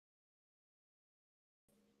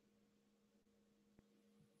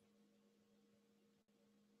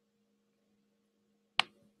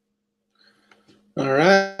All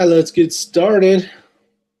right, let's get started.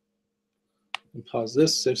 Pause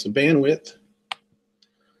this, save some bandwidth.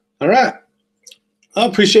 All right. I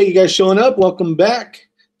appreciate you guys showing up. Welcome back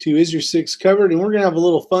to Is Your Six Covered? And we're gonna have a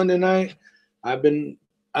little fun tonight. I've been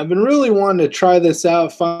really wanting to try this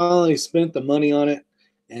out. Finally spent the money on it,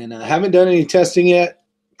 and I haven't done any testing yet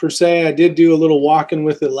per se. I did do a little walking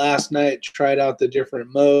with it last night, tried out the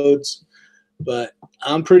different modes, but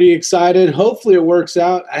I'm pretty excited. Hopefully it works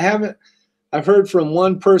out. I've heard from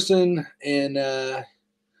one person, and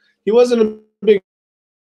he wasn't a big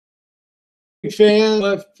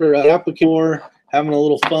fan for application, having a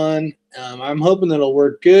little fun. I'm hoping that it'll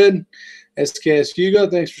work good. SKS Hugo,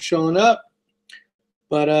 thanks for showing up.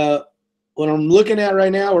 But what I'm looking at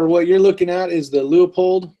right now, or what you're looking at, is the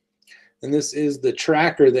Leopold, and this is the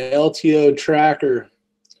tracker, the LTO tracker.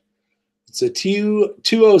 It's a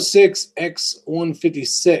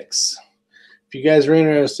 206X156. If you guys are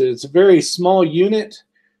interested, it's a very small unit.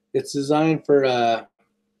 It's designed for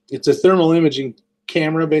it's a thermal imaging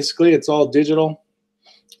camera. Basically, it's all digital.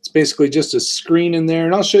 It's basically just a screen in there,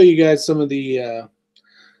 and I'll show you guys some of the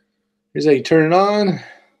here's how you turn it on.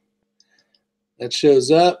 That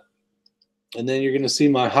shows up, and then you're gonna see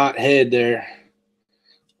my hot head there.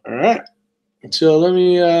 All right, so let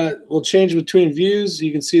me we'll change between views.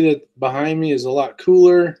 You can see that behind me is a lot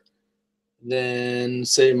cooler than,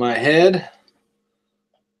 say, my head,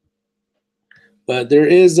 but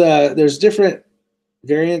there's different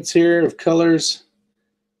variants here of colors.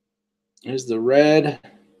 Here's the red,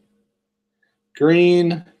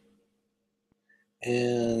 green,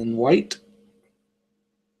 and white.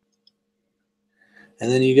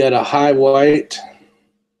 And then you got a high white,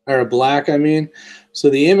 or a black, I mean. So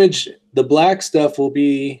the image, the black stuff will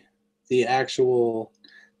be the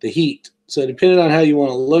heat. So depending on how you want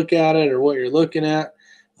to look at it or what you're looking at,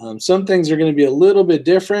 some things are going to be a little bit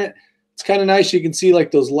different. It's kind of nice. You can see like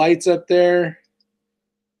those lights up there.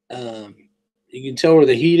 You can tell where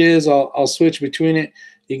the heat is. I'll switch between it.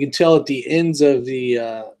 You can tell at the ends of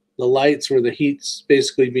the lights where the heat's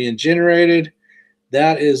basically being generated.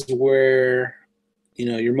 That is where, you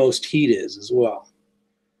know, your most heat is as well.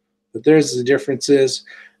 But there's the differences.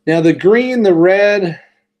 Now the green, the red,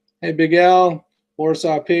 hey Big Al,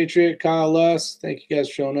 Warsaw Patriot, Kyle Luss, thank you guys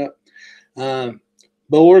for showing up. But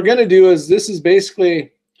what we're gonna do is, this is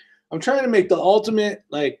basically, I'm trying to make the ultimate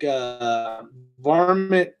like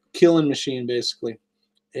varmint killing machine basically.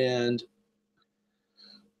 And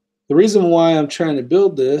the reason why I'm trying to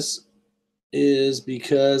build this is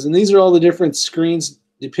because, and these are all the different screens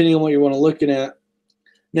depending on what you're looking at.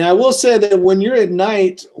 Now, I will say that when you're at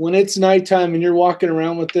night, when it's nighttime and you're walking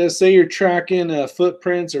around with this, say you're tracking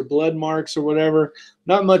footprints or blood marks or whatever,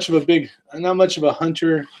 not much of a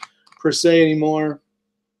hunter per se anymore,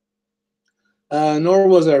 nor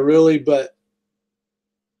was I really, but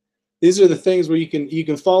these are the things where you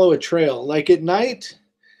can follow a trail. Like at night,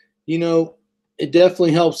 you know, it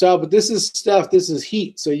definitely helps out, but this is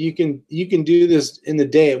heat, so you can do this in the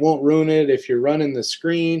day. It won't ruin it if you're running the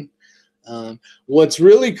screen. What's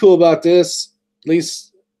really cool about this, at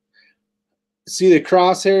least see the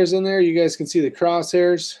crosshairs in there. You guys can see the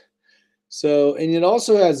crosshairs. So, and it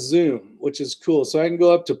also has zoom, which is cool. So I can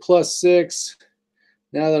go up to +6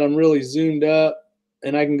 now that I'm really zoomed up,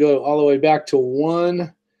 and I can go all the way back to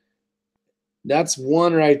 1. That's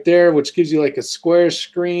 1 right there, which gives you like a square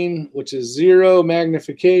screen, which is 0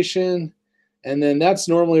 magnification. And then that's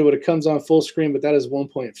normally what it comes on full screen, but that is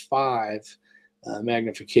 1.5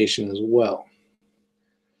 magnification as well.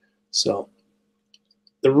 So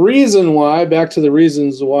the reason why, back to the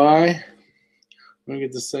reasons why, let me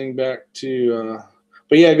get this thing back to,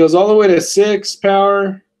 but yeah, it goes all the way to 6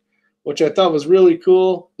 power, which I thought was really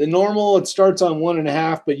cool. The normal, it starts on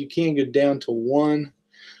 1.5, but you can go down to 1.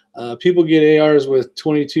 People get ARs with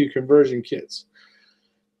 22 conversion kits.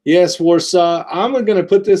 Yes, Warsaw. I'm going to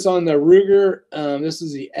put this on the Ruger. This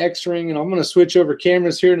is the X-Ring, and I'm going to switch over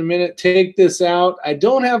cameras here in a minute. Take this out. I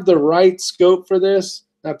don't have the right scope for this.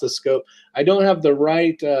 Not the scope. I don't have the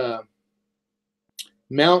right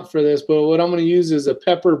mount for this, but what I'm going to use is a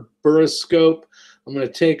Pepper Burris scope. I'm going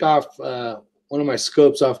to take off one of my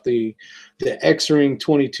scopes off the X-Ring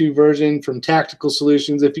 22 version from Tactical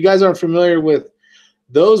Solutions. If you guys aren't familiar with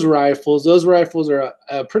those rifles are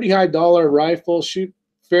a pretty high dollar rifle, shoot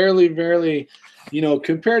fairly, you know,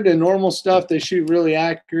 compared to normal stuff, they shoot really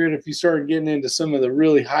accurate. If you start getting into some of the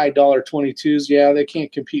really high dollar 22s, yeah, they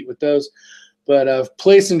can't compete with those. But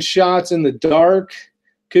placing shots in the dark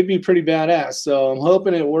could be pretty badass. So I'm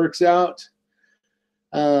hoping it works out.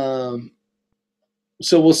 So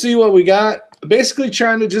we'll see what we got. Basically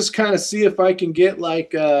trying to just kind of see if I can get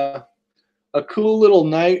like a cool little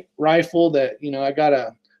night rifle that, you know, I got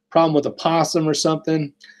a problem with a possum or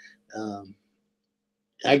something.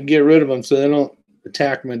 I can get rid of them so they don't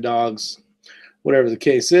attack my dogs, whatever the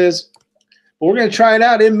case is. But we're going to try it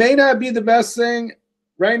out. It may not be the best thing.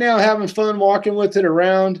 Right now, having fun walking with it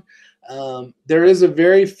around. There is a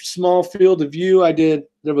very small field of view.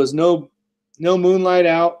 There was no moonlight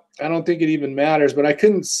out. I don't think it even matters, but I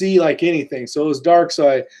couldn't see like anything. So it was dark,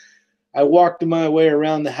 so I walked my way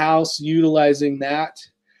around the house utilizing that.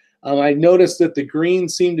 I noticed that the green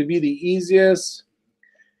seemed to be the easiest,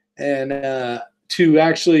 and to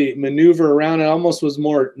actually maneuver around it almost was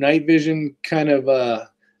more night vision kind of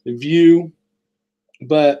view.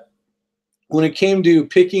 But when it came to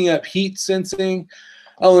picking up heat sensing,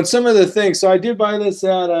 oh, and some of the things. So I did buy this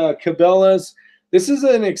at Cabela's. This is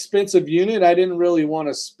an expensive unit. I didn't really want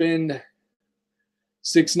to spend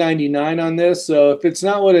 $6.99 on this. So if it's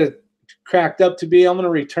not what it cracked up to be, I'm going to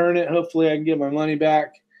return it. Hopefully I can get my money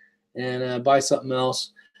back and buy something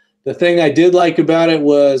else. The thing I did like about it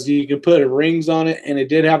was you could put rings on it, and it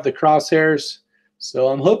did have the crosshairs. So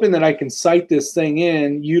I'm hoping that I can sight this thing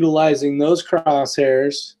in utilizing those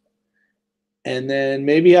crosshairs, and then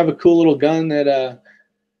maybe have a cool little gun that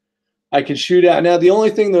I can shoot at. Now, the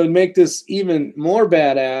only thing that would make this even more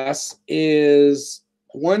badass is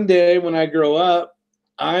one day when I grow up,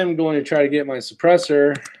 I'm going to try to get my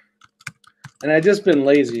suppressor. And I've just been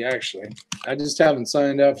lazy, actually. I just haven't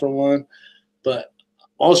signed up for one. But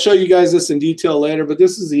I'll show you guys this in detail later. But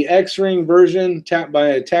this is the X-Ring version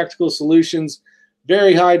by Tactical Solutions.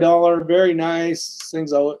 Very high dollar, very nice.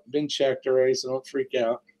 Things I've been checked already, so don't freak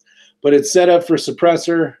out. But it's set up for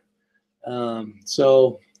suppressor.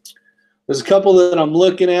 So there's a couple that I'm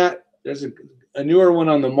looking at. There's a newer one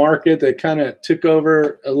on the market that kind of took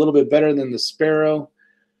over a little bit better than the Sparrow.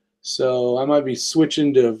 So I might be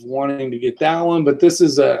switching to wanting to get that one. But this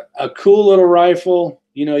is a cool little rifle.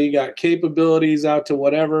 You know, you got capabilities out to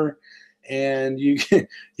whatever. And you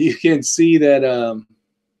can see that,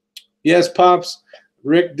 yes, Pops,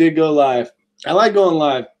 Rick did go live. I like going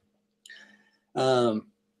live.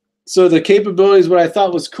 So the capabilities, what I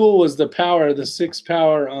thought was cool was the power, the 6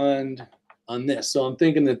 power on this. So I'm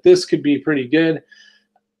thinking that this could be pretty good,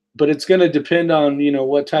 but it's going to depend on, you know,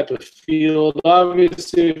 what type of field.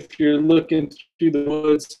 Obviously, if you're looking through the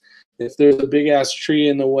woods, if there's a big ass tree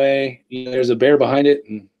in the way, you know, there's a bear behind it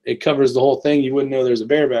and it covers the whole thing, you wouldn't know there's a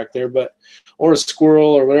bear back there, but or a squirrel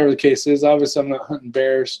or whatever the case is. Obviously, I'm not hunting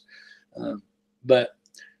bears, but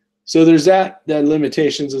so there's that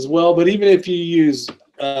limitations as well. But even if you use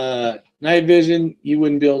night vision, you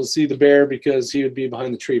wouldn't be able to see the bear because he would be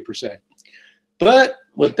behind the tree per se. But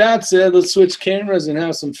with that said, let's switch cameras and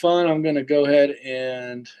have some fun. I'm going to go ahead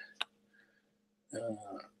and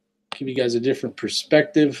give you guys a different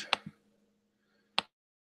perspective,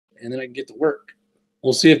 and then I can get to work.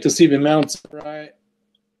 We'll see if this even mounts right.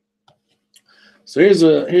 So here's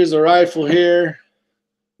a rifle here.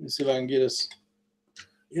 Let me see if I can get us.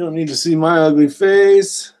 You don't need to see my ugly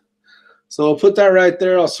face. So I'll put that right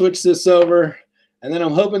there. I'll switch this over, and then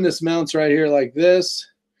I'm hoping this mounts right here like this.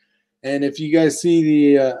 And if you guys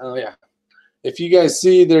see the, if you guys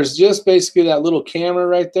see, there's just basically that little camera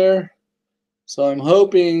right there. So I'm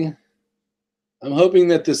hoping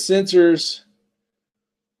that the sensors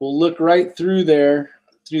will look right through there,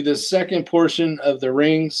 through the second portion of the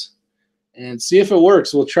rings, and see if it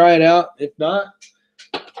works. We'll try it out. If not,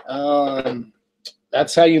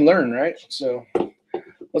 that's how you learn, right? So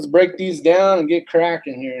let's break these down and get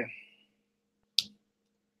cracking here.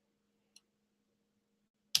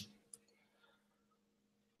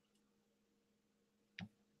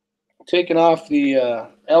 Taking off the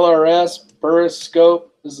LRS Burris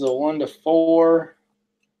scope. This is a 1:4.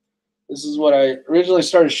 This is what I originally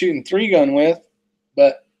started shooting 3-gun with,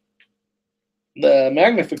 but the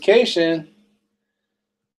magnification,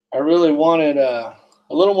 I really wanted a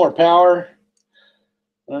little more power.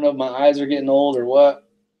 I don't know if my eyes are getting old or what,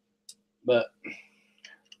 but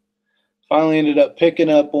finally ended up picking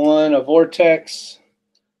up a Vortex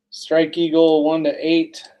Strike Eagle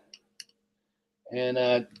 1:8,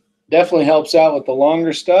 and definitely helps out with the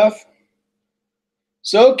longer stuff.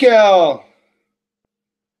 SoCal.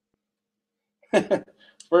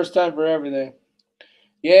 First time for everything.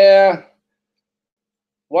 Yeah.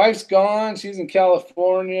 Wife's gone. She's in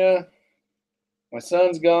California. My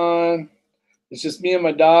son's gone. It's just me and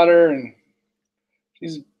my daughter, and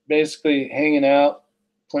she's basically hanging out,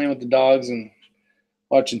 playing with the dogs and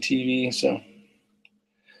watching TV. So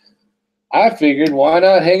I figured, why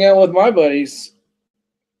not hang out with my buddies?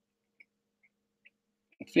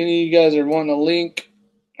 If any of you guys are wanting a link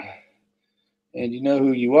and you know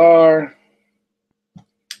who you are,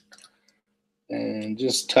 and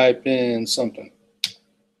just type in something.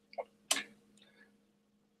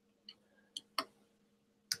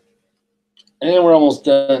 And we're almost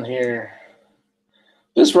done here.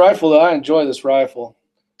 This rifle, though, I enjoy this rifle.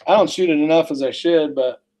 I don't shoot it enough as I should,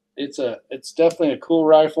 but it's definitely a cool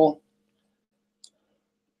rifle.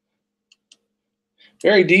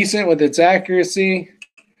 Very decent with its accuracy.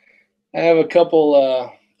 I have a couple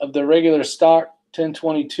of the regular stock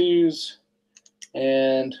 1022s,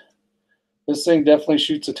 and this thing definitely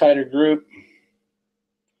shoots a tighter group.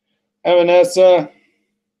 Hi, Vanessa.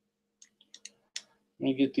 Let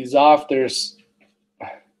me get these off. There's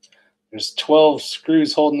 12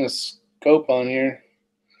 screws holding this scope on here.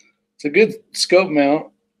 It's a good scope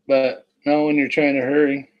mount, but not when you're trying to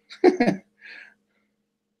hurry.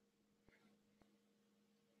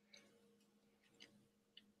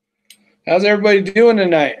 How's everybody doing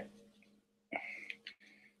tonight?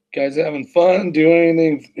 Guys having fun? Doing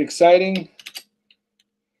anything exciting?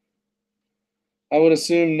 I would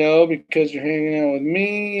assume no, because you're hanging out with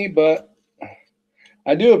me, but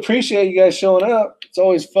I do appreciate you guys showing up. It's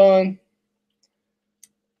always fun.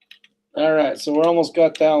 All right, so we're almost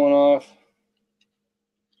got that one off.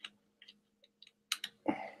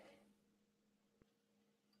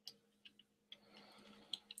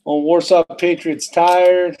 Well, Warsaw Patriots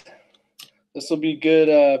tired. This will be good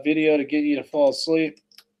video to get you to fall asleep,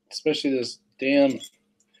 especially this damn,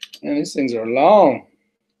 man, these things are long.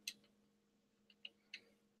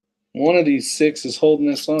 One of these 6 is holding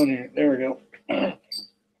this on here. There we go.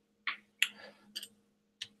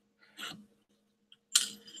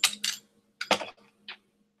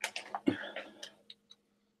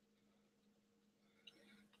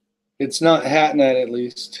 It's not hat net, at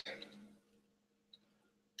least.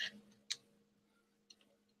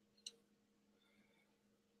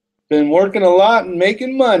 Been working a lot and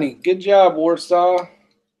making money. Good job, Warsaw.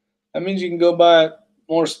 That means you can go buy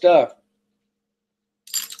more stuff.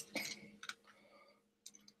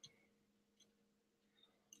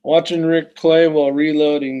 Watching Rick play while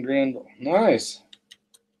reloading Grendel. Nice.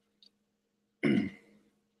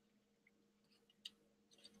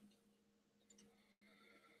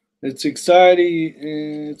 It's exciting.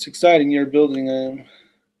 It's exciting you're building them.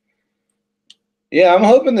 Yeah, I'm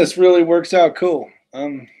hoping this really works out cool.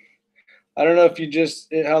 I don't know if you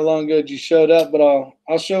just how long ago you showed up, but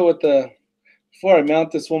I'll show what before I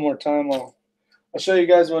mount this one more time. I'll show you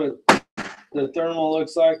guys what the thermal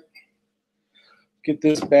looks like. Get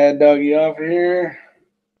this bad doggy off of here.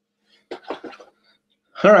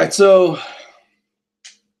 All right, so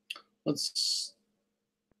let's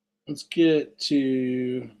get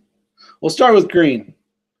to. We'll start with green.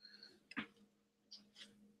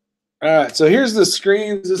 All right, so here's the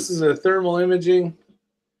screens. This is a thermal imaging.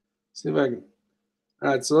 See if I can. All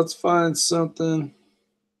right, so let's find something.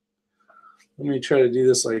 Let me try to do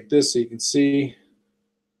this like this so you can see.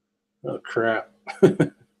 Oh, crap.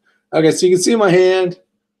 Okay, so you can see my hand.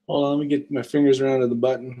 Hold on, let me get my fingers around to the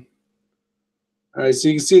button. All right, so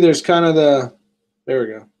you can see there's kind of there we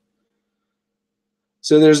go.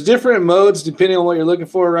 So there's different modes depending on what you're looking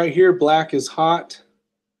for. Right here, black is hot.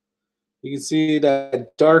 You can see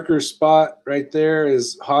that darker spot right there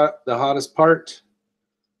is hot, the hottest part.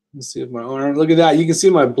 Let's see if my arm, look at that. You can see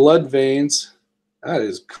my blood veins. That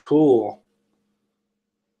is cool.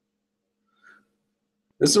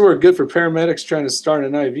 This will work good for paramedics trying to start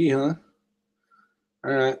an IV, huh?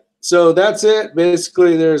 All right. So that's it.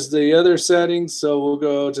 Basically, there's the other settings. So we'll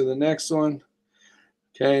go to the next one.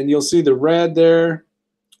 Okay, and you'll see the red there.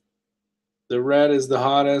 The red is the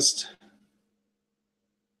hottest.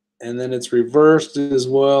 And then it's reversed as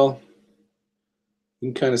well.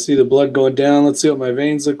 You can kind of see the blood going down. Let's see what my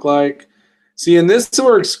veins look like. See, and this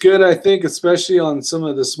works good, I think, especially on some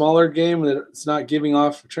of the smaller game that it's not giving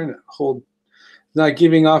off. I'm trying to hold. Not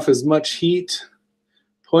giving off as much heat.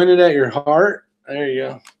 Pointed at your heart. There you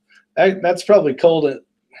go. That's probably cold. Let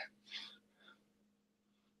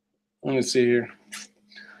me see here.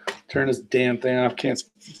 Turn this damn thing off. Can't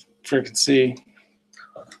freaking see.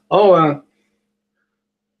 Oh,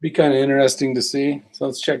 be kind of interesting to see. So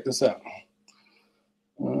let's check this out.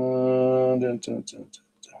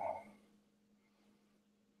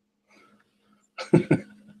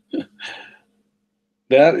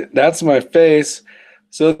 That's my face.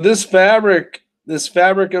 So this fabric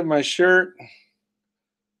of my shirt,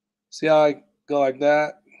 see how I go like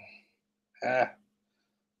that? Let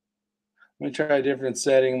me try a different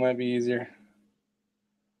setting. It might be easier.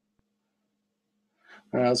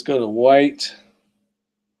 All right, let's go to white.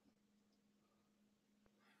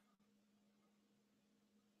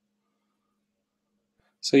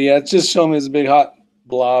 So yeah, it's just showing me this big hot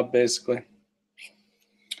blob, basically.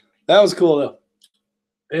 That was cool, though.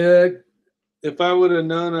 If I would have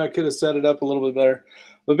known, I could have set it up a little bit better.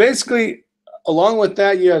 But basically, along with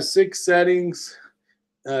that, you have 6 settings.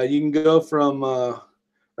 You can go from,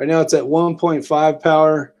 right now it's at 1.5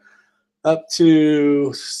 power up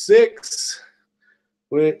to 6,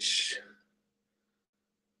 which,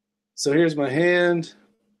 so here's my hand.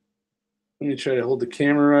 Let me try to hold the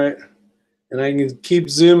camera right. And I can keep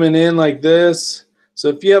zooming in like this. So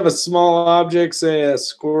if you have a small object, say a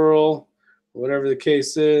squirrel, whatever the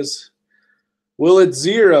case is, will it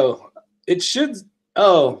zero? It should,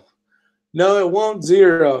 oh, no, it won't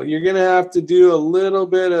zero. You're going to have to do a little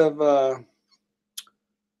bit of,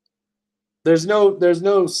 there's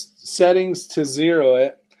no settings to zero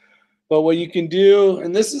it. But what you can do,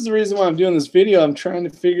 and this is the reason why I'm doing this video, I'm trying to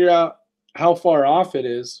figure out how far off it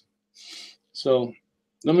is. So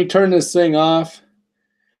let me turn this thing off.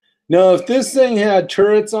 Now, if this thing had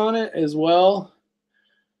turrets on it as well,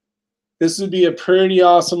 this would be a pretty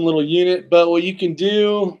awesome little unit. But what you can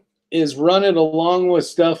do is run it along with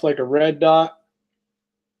stuff like a red dot.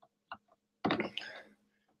 But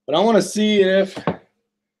I want to see if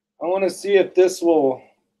this will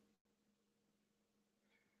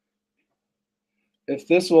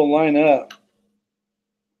line up,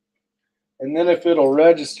 and then if it'll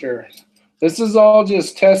register. This is all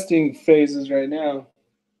just testing phases right now.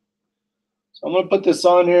 So I'm going to put this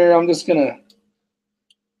on here. I'm just going to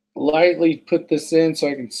lightly put this in so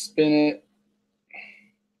I can spin it.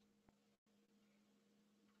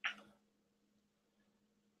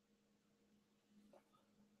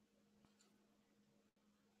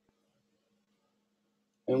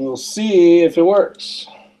 And we'll see if it works.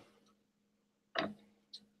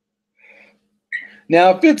 Now,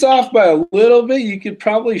 if it's off by a little bit, you could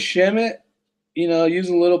probably shim it. You know, use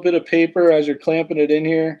a little bit of paper as you're clamping it in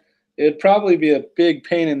here. It'd probably be a big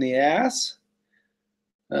pain in the ass.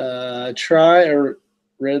 Try a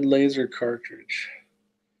red laser cartridge.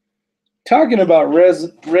 Talking about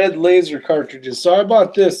red laser cartridges. So I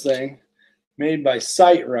bought this thing made by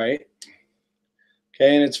Sightright.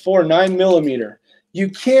 Okay, and it's for 9mm. You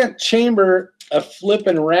can't chamber a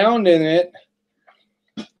flipping round in it.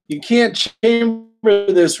 You can't chamber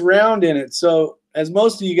this round in it. So as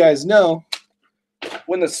most of you guys know,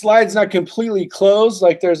 when the slide's not completely closed,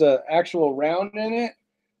 like there's an actual round in it,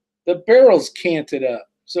 the barrel's canted up.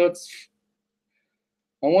 So it's,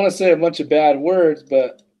 I want to say a bunch of bad words,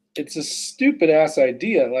 but it's a stupid ass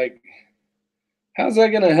idea. Like, how's that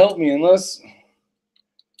going to help me unless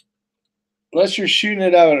you're shooting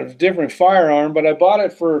it out of a different firearm? But I bought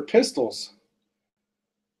it for pistols.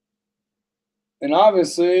 And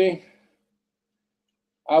obviously,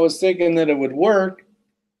 I was thinking that it would work.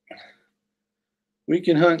 We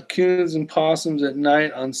can hunt coons and possums at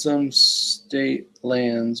night on some state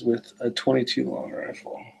lands with a .22 long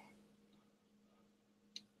rifle.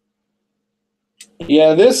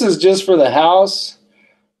 Yeah, this is just for the house.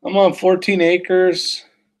 I'm on 14 acres.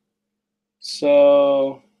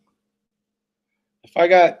 So if I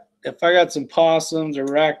got some possums or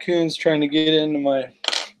raccoons trying to get into my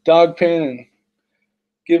dog pen and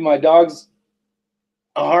give my dogs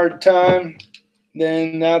a hard time,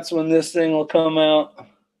 then that's when this thing will come out.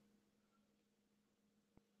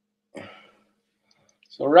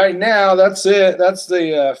 So right now, that's it. That's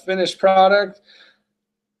the finished product.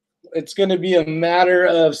 It's going to be a matter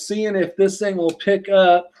of seeing if this thing will pick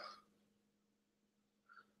up.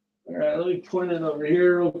 All right, let me point it over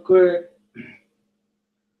here real quick.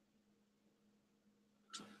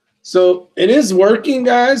 So it is working,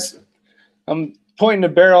 guys. I'm pointing the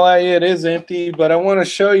barrel at you. It is empty, but I want to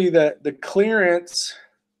show you that the clearance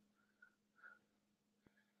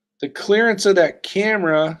of that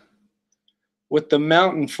camera with the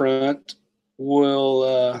mount in front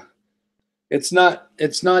will it's not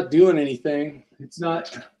doing anything. It's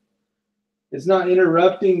not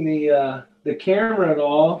interrupting the camera at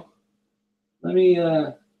all. Let me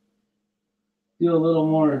do a little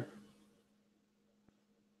more.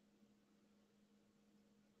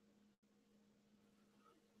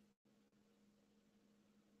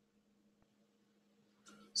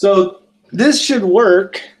 So this should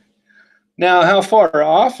work. Now, how far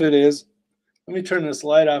off it is, let me turn this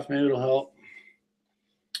light off, maybe it'll help.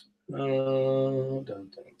 Okay,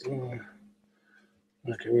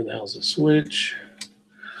 where the hell's the switch?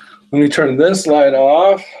 Let me turn this light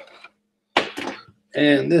off,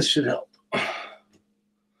 and this should help.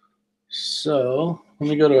 So let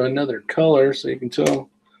me go to another color so you can tell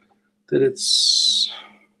that it's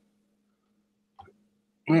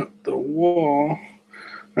not the wall.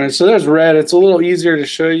 All right, so there's red. It's a little easier to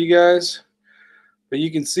show you guys, but you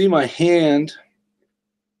can see my hand,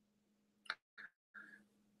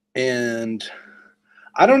 and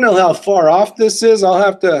I don't know how far off this is. I'll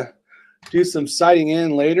have to do some sighting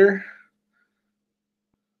in later.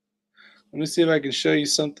 Let me see if I can show you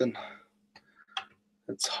something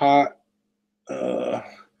that's hot. Let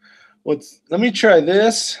me try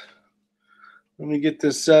this. Let me get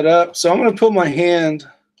this set up. So I'm going to put my hand.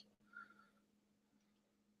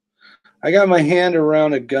 I got my hand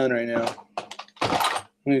around a gun right now. Let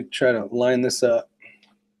me try to line this up.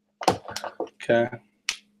 Okay.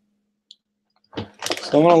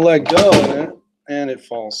 So I'm going to let go of it, and it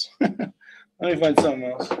falls. Let me find something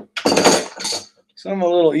else. Something a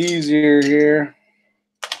little easier here.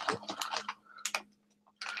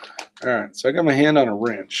 All right, so I got my hand on a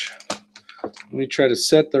wrench. Let me try to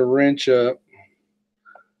set the wrench up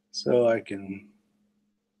so I can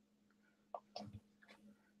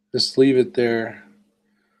just leave it there.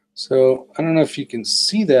 So I don't know if you can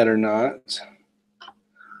see that or not.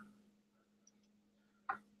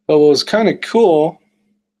 But what was kind of cool,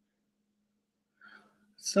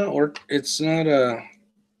 it's not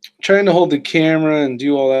trying to hold the camera and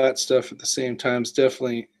do all that stuff at the same time is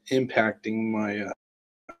definitely impacting my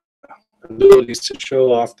abilities to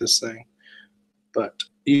show off this thing. But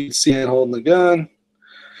you can see it holding the gun.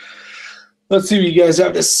 Let's see what you guys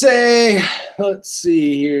have to say. Let's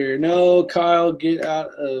see here. No, Kyle, get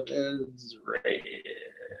out of Ed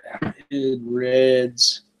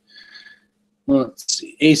Reds. Let's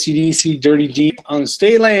see. AC/DC, Dirty Deep on the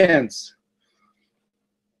state lands.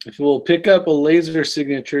 If you will pick up a laser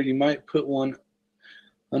signature, you might put one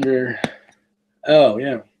under. Oh,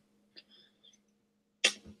 yeah.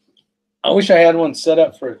 I wish I had one set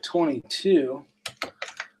up for a 22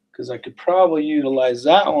 because I could probably utilize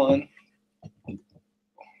that one.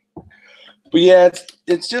 But yeah,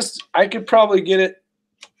 it's just, I could probably get it.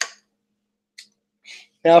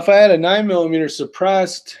 Now, if I had a 9mm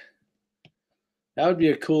suppressed, that would be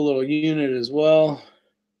a cool little unit as well.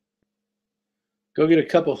 Go get a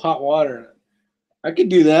cup of hot water. I could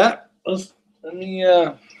do that. Let me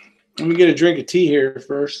get a drink of tea here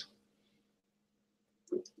first.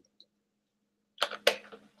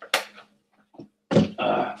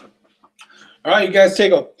 All right, you guys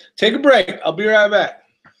take a break. I'll be right back.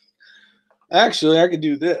 Actually, I could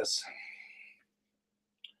do this.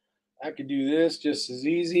 I could do this just as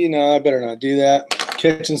easy. No, I better not do that.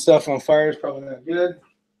 Catching stuff on fire is probably not good.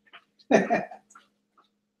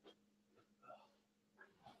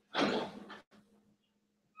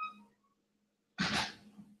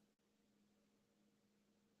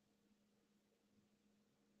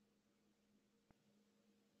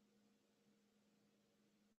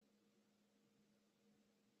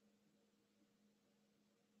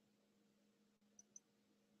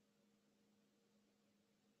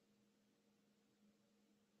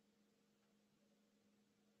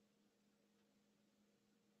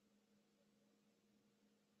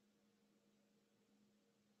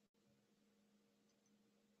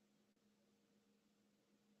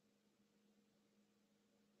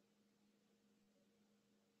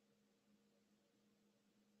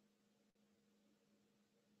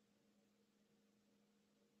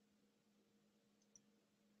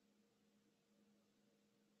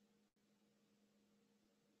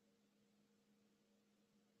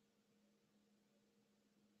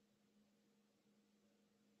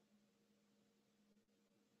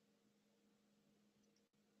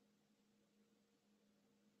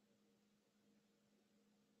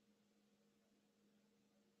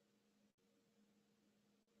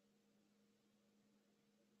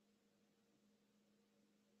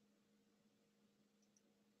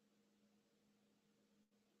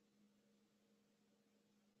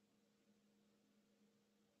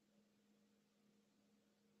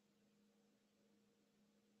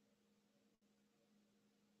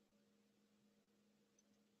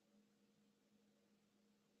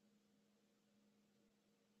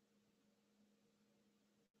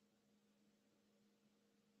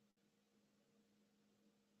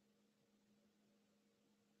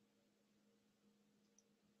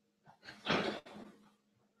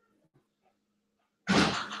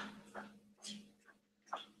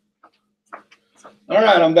 All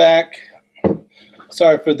right, I'm back.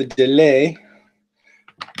 Sorry for the delay,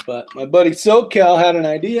 but my buddy SoCal had an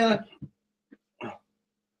idea.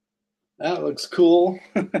 That looks cool.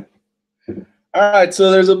 All right, so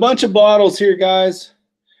there's a bunch of bottles here, guys.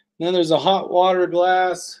 And then there's a hot water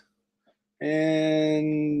glass,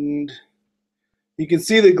 and you can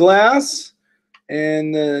see the glass,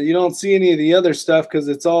 and you don't see any of the other stuff because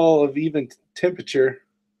it's all of even temperature.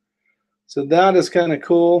 So that is kind of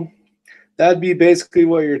cool. That'd be basically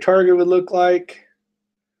what your target would look like.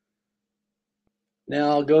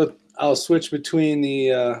 Now I'll switch between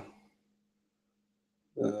the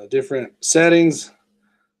different settings.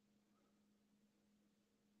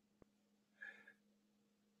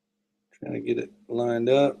 Trying to get it lined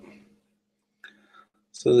up.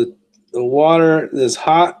 So the water is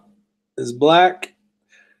hot, is black.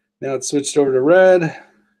 Now it's switched over to red,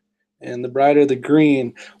 and the brighter the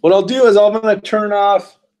green. What I'll do is I'm going to turn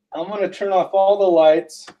off all the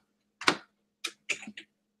lights.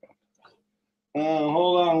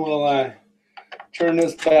 Hold on while I turn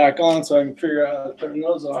this back on so I can figure out how to turn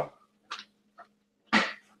those off.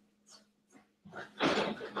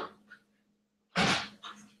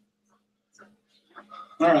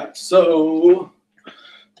 All right, so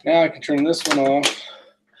now I can turn this one off.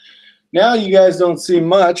 Now you guys don't see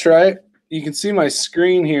much, right? You can see my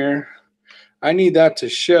screen here. I need that to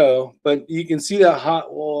show, but you can see that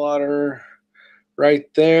hot water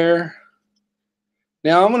right there.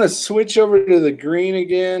 Now I'm going to switch over to the green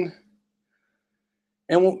again.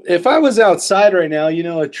 And if I was outside right now, you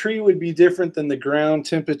know, a tree would be different than the ground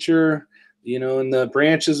temperature, you know, and the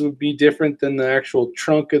branches would be different than the actual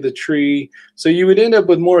trunk of the tree. So you would end up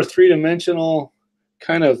with more three-dimensional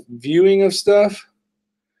kind of viewing of stuff.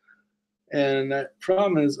 And that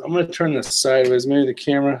problem is, I'm going to turn this sideways, maybe the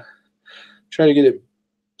camera, try to get it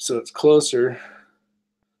so it's closer.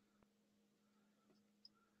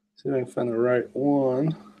 See if I can find the right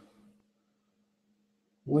one.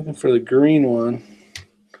 I'm looking for the green one.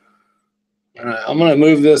 All right, I'm going to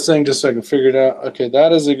move this thing just so I can figure it out. Okay,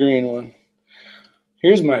 that is the green one.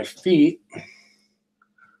 Here's my feet.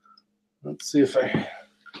 Let's see if I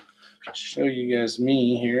show you guys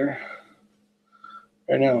me here.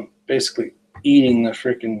 Right now, I'm basically eating the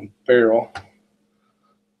freaking barrel.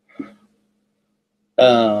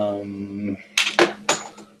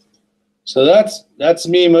 So that's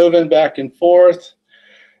me moving back and forth.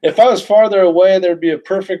 If I was farther away, there'd be a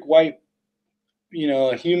perfect white, you know,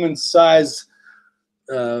 a human-sized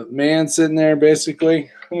man sitting there, basically.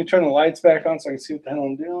 Let me turn the lights back on so I can see what the hell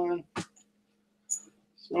I'm doing.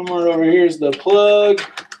 Somewhere over here is the plug.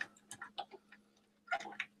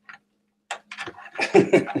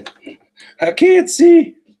 I can't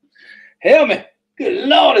see. Help me. Good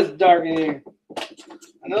Lord, it's dark in here.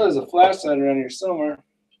 I know there's a flashlight around here somewhere.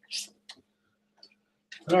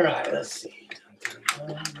 All right, let's see.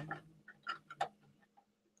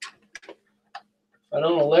 I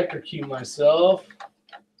don't electrocute myself.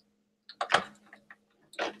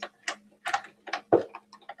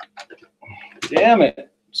 Damn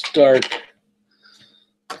it, it's dark.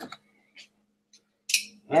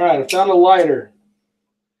 All right, I found a lighter.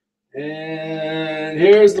 And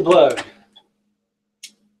here's the plug.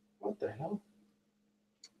 What the hell?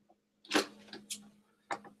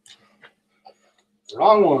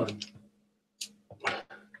 Wrong one.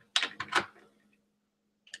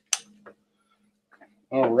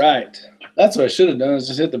 All right. That's what I should have done, is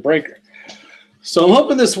just hit the breaker. So I'm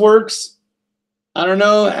hoping this works. I don't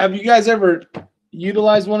know. Have you guys ever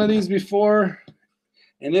utilized one of these before?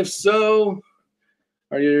 And if so,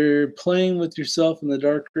 are you playing with yourself in the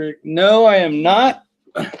dark, Rick? No, I am not.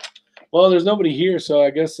 Well, there's nobody here, so I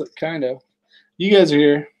guess kind of. You guys are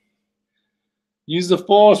here. Use the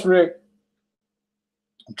force, Rick.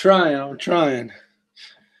 I'm trying.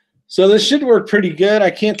 So this should work pretty good.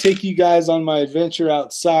 I can't take you guys on my adventure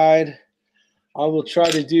outside. I will try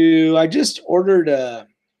to do, I just ordered a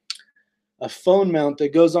phone mount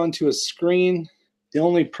that goes onto a screen. The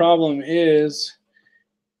only problem is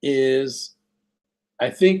I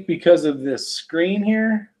think because of this screen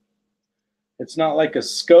here, it's not like a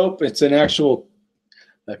scope, it's an actual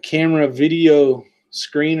camera video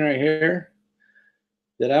screen right here,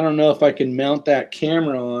 that I don't know if I can mount that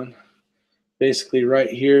camera on, basically right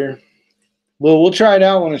here. Well, we'll try it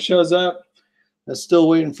out when it shows up. I'm still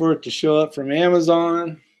waiting for it to show up from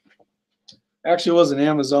Amazon. Actually, it wasn't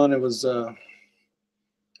Amazon, it was a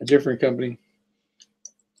different company.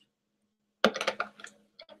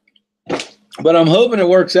 But I'm hoping it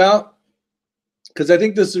works out, because I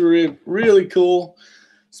think this is really cool,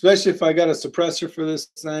 especially if I got a suppressor for this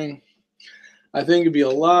thing. I think it'd be a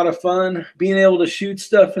lot of fun. Being able to shoot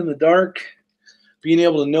stuff in the dark, being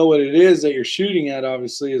able to know what it is that you're shooting at,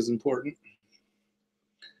 obviously, is important.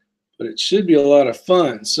 But it should be a lot of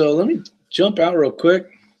fun. So let me jump out real quick,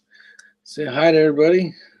 say hi to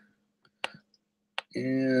everybody,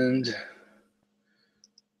 and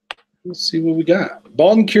let's see what we got.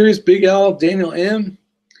 Bald and Curious, Big Al, Daniel M,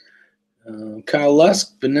 Kyle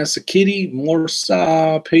Lusk, Vanessa Kitty,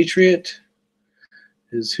 Morsa Patriot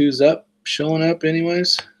is who's up, showing up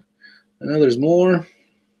anyways. I know there's more.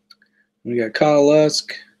 We got Kyle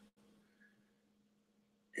Lusk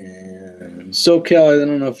and SoCal. I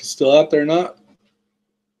don't know if it's still out there or not.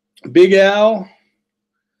 Big Al,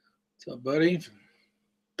 What's up, buddy?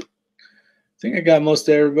 I think I got most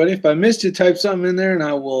of everybody. If I missed you, type something in there and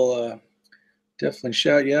I will definitely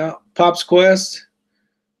shout you out. Pop's Quest.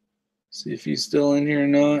 See if he's still in here or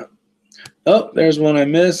not. Oh, there's one I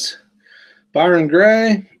missed. Byron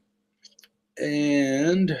Gray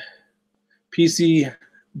and PC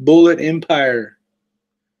Bullet Empire.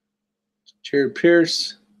 Jared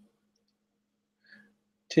Pierce.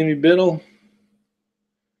 Timmy Biddle.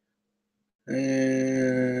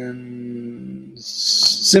 And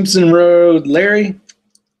Simpson Road Larry.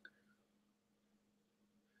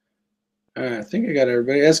 All right, I think I got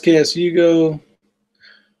everybody. SKS Hugo.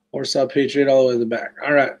 Warsaw Patriot all the way to the back.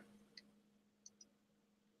 All right.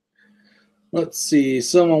 Let's see.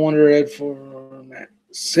 Some I want to read for Matt.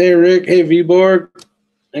 Say Rick. Hey VBorg.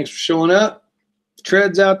 Thanks for showing up.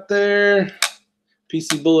 Treads out there.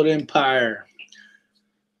 PC Bullet Empire.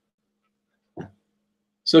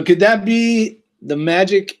 So could that be the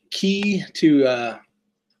magic key to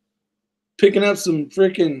picking up some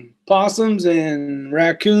freaking possums and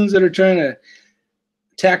raccoons that are trying to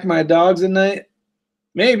attack my dogs at night?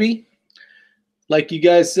 Maybe. Like you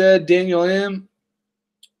guys said, Daniel M.,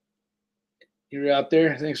 you're out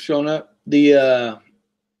there. Thanks for showing up. There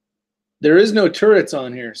is no turrets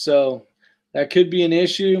on here, so that could be an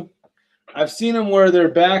issue. I've seen them where they're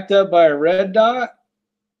backed up by a red dot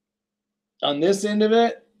on this end of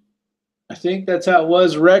it. I think that's how it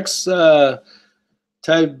was. Rex,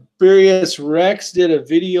 Tiberius Rex did a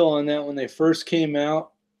video on that when they first came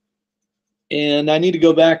out. And I need to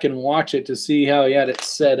go back and watch it to see how he had it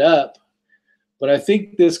set up. But I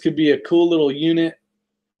think this could be a cool little unit,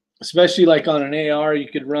 especially like on an AR. You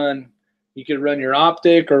could run your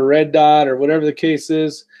optic or red dot or whatever the case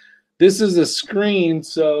is. This is a screen,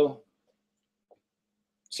 so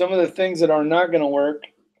some of the things that are not going to work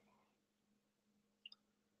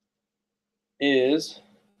is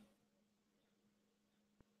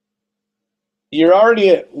you're already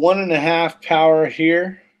at 1.5 power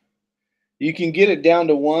here. You can get it down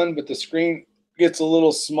to 1, but the screen gets a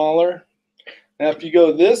little smaller. Now, if you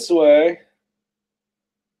go this way,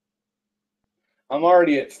 I'm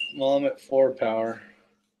already at, well, I'm at 4 power.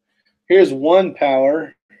 Here's 1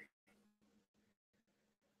 power.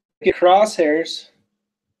 Get crosshairs.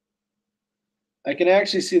 I can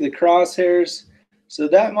actually see the crosshairs. So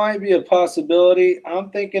that might be a possibility.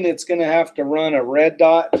 I'm thinking it's going to have to run a red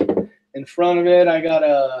dot in front of it. I got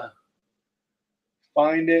to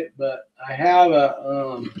find it, but I have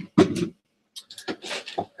a, I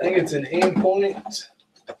think it's an aim point.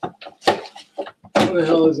 What the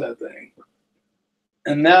hell is that thing?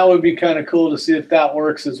 And that would be kind of cool to see if that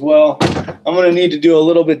works as well. I'm going to need to do a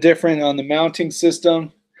little bit different on the mounting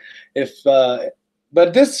system.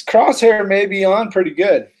 But this crosshair may be on pretty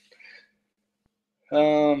good.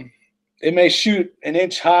 It may shoot 1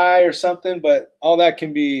 inch high or something, but all that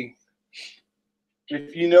can be,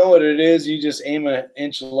 if you know what it is, you just aim 1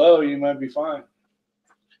 inch low, you might be fine.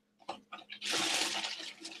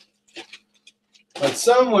 But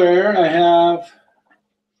somewhere I have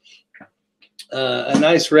a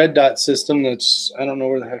nice red dot system that's, I don't know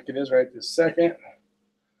where the heck it is right this second.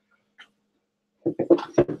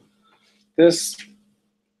 This,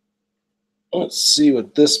 let's see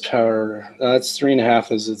what this power, that's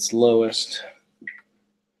 3.5 is its lowest.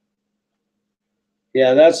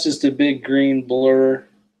 Yeah, that's just a big green blur.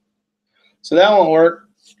 So that won't work.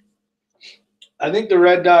 I think the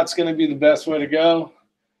red dot's going to be the best way to go.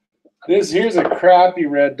 Here's a crappy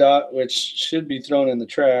red dot, which should be thrown in the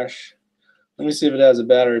trash. Let me see if it has a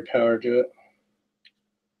battery power to it.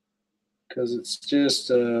 Because it's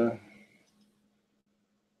just oh,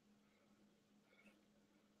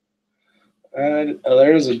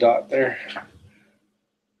 there's a dot there.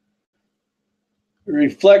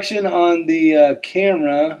 Reflection on the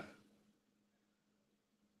camera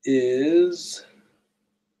is,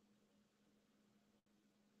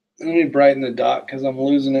 let me brighten the dot because I'm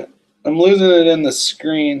losing it. I'm losing it in the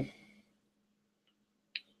screen.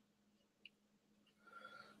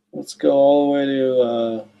 Let's go all the way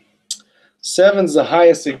to 7's the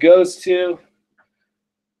highest it goes to.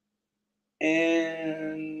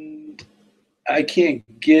 And I can't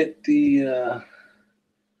get the, oh,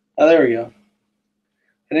 there we go.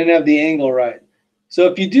 I didn't have the angle right. So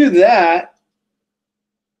if you do that,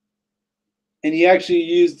 and you actually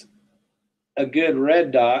used a good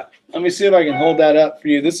red dot, let me see if I can hold that up for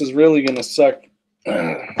you. This is really going to suck.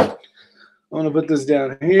 I'm going to put this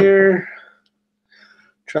down here.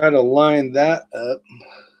 Try to line that up.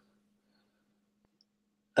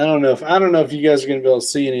 I don't know if you guys are going to be able to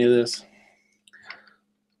see any of this.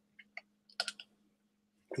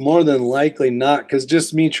 More than likely not, because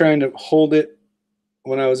just me trying to hold it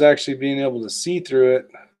when I was actually being able to see through it.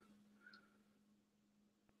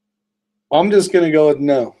 I'm just going to go with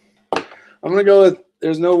no. I'm going to go with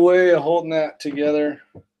there's no way of holding that together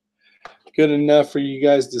good enough for you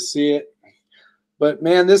guys to see it. But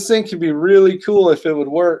man, this thing could be really cool if it would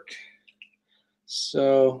work.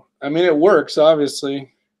 So, I mean, it works,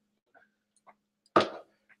 obviously.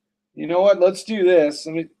 You know what? Let's do this.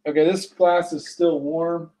 Okay, this glass is still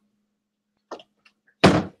warm.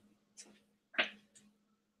 Let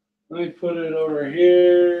me put it over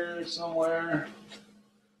here somewhere.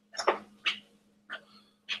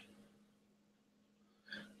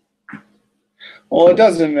 Well, it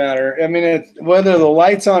doesn't matter. I mean, whether the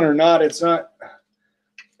light's on or not,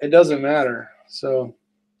 it doesn't matter. So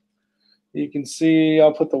you can see,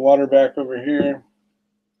 I'll put the water back over here.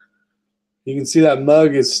 You can see that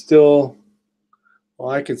mug is still, well,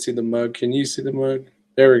 I can see the mug. Can you see the mug?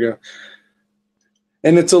 There we go.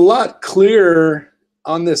 And it's a lot clearer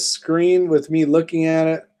on this screen with me looking at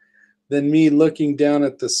it than me looking down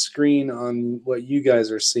at the screen on what you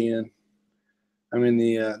guys are seeing. I mean,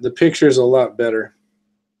 the picture's a lot better.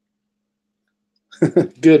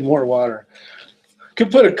 Good, more water.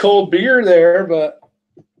 Could put a cold beer there, but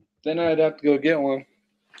then I'd have to go get one.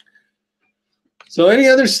 So any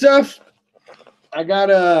other stuff? I got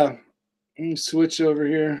let me switch over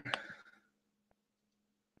here.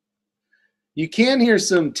 You can hear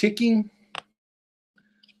some ticking,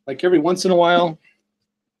 like every once in a while.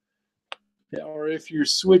 Yeah, or if you're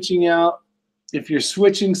switching out, if you're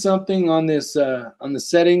switching something on this on the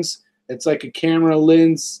settings, it's like a camera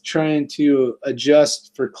lens trying to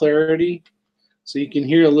adjust for clarity. So you can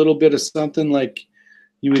hear a little bit of something like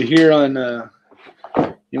you would hear on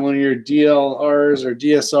one of your DLRs or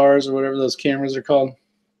DSRs or whatever those cameras are called.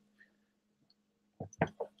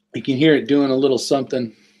 You can hear it doing a little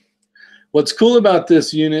something. What's cool about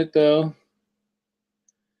this unit, though,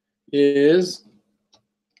 is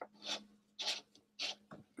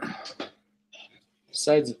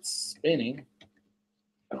besides it's spinning,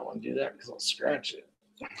 I don't want to do that because I'll scratch it.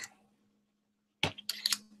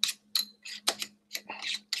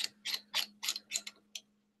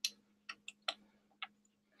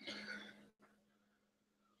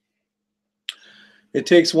 It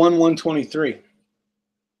takes one 123.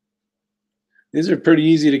 These are pretty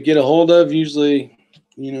easy to get a hold of. Usually,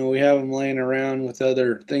 you know, we have them laying around with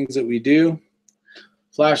other things that we do,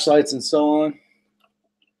 flashlights and so on.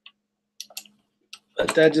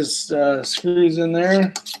 But that just screws in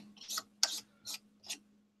there.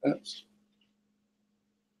 Oops.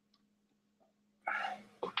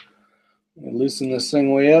 Loosen this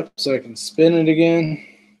thing way up so I can spin it again.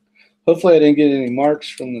 Hopefully I didn't get any marks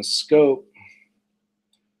from the scope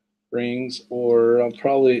rings, or I'll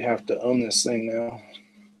probably have to own this thing now,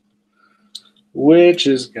 which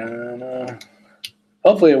is gonna,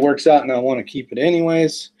 hopefully it works out and I want to keep it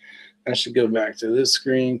anyways. I should go back to this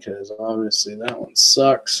screen because obviously that one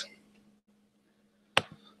sucks.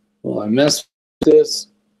 Well, I messed with this.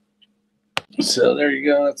 So there you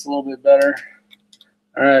go. That's a little bit better.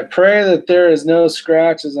 All right. Pray that there is no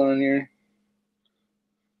scratches on here.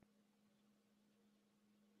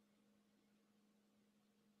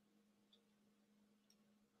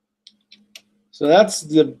 So that's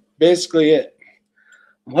basically it.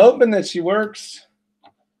 I'm hoping that she works.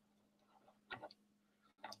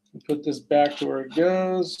 Put this back to where it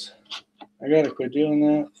goes. I gotta quit doing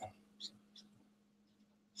that.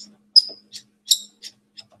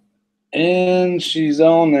 And she's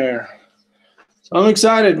on there. So I'm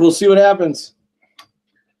excited. We'll see what happens.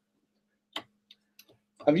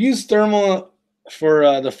 I've used thermal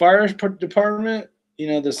for the fire department. You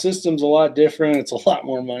know, the system's a lot different. It's a lot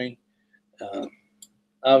more money.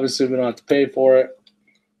 Obviously, we don't have to pay for it.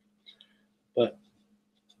 But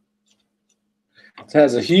it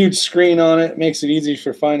has a huge screen on it. It makes it easy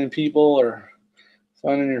for finding people or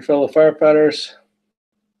finding your fellow firefighters.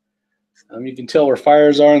 You can tell where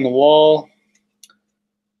fires are in the wall.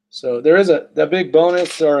 So there is a big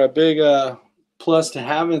bonus or a big plus to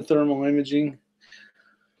having thermal imaging.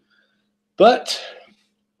 But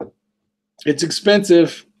it's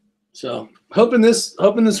expensive. So hoping this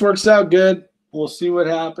works out good. We'll see what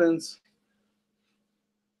happens.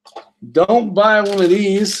 Don't buy one of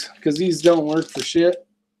these because these don't work for shit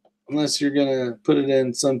unless you're gonna put it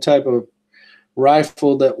in some type of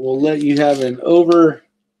rifle that will let you have an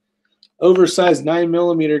oversized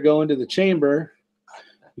 9mm go into the chamber,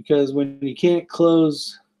 because when you can't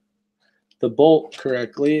close the bolt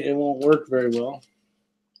correctly, it won't work very well.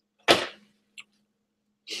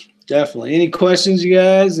 Definitely. Any questions, you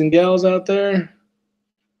guys and gals out there?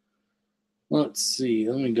 Let's see.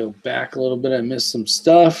 Let me go back a little bit. I missed some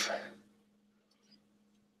stuff.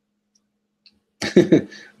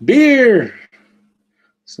 Beer.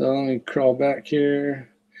 So let me crawl back here.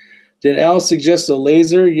 Did Al suggest a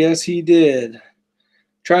laser? Yes, he did.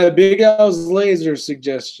 Try the Big Al's laser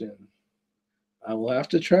suggestion. I will have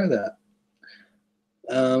to try that.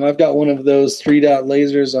 I've got one of those 3-dot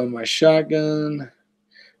lasers on my shotgun.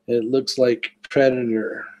 It looks like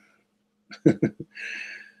Predator.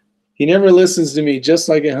 He never listens to me, just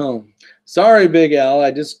like at home. Sorry, Big Al. I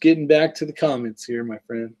just getting back to the comments here, my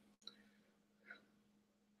friend.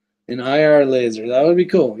 An IR laser. That would be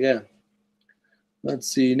cool, yeah. Let's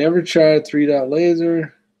see. Never tried a 3-dot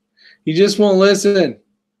laser. He just won't listen.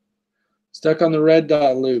 Stuck on the red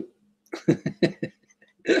dot loop.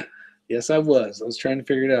 Yes, I was. I was trying to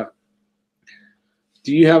figure it out.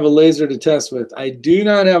 Do you have a laser to test with? I do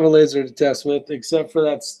not have a laser to test with, except for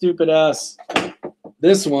that stupid ass,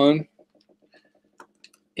 this one.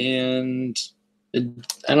 And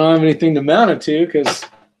I don't have anything to mount it to because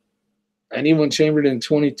I need one chambered in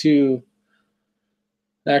 22.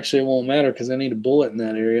 Actually, it won't matter because I need a bullet in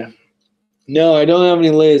that area. No, I don't have any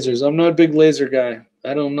lasers. I'm not a big laser guy.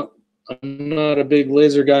 I'm not a big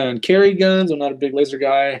laser guy on carry guns. I'm not a big laser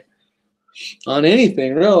guy on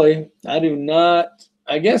anything, really. I do not.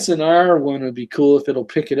 I guess an IR one would be cool if it'll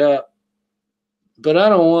pick it up. But I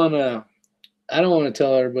don't want to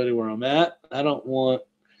tell everybody where I'm at.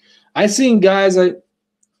 I seen guys,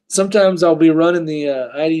 sometimes I'll be running the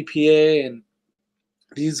IDPA, and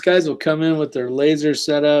these guys will come in with their laser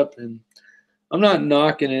setup, and I'm not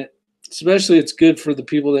knocking it. Especially it's good for the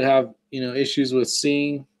people that have, issues with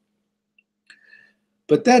seeing.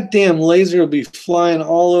 But that damn laser will be flying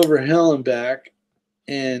all over hell and back,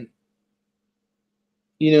 and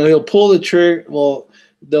he'll pull the trigger. Well,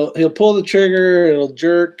 he'll pull the trigger. It'll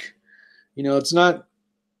jerk. It's not.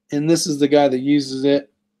 And this is the guy that uses it.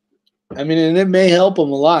 I mean, and it may help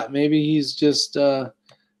him a lot. Maybe he's just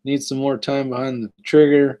needs some more time behind the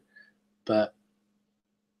trigger. But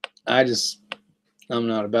I'm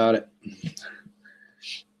not about it.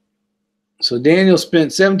 So Daniel spent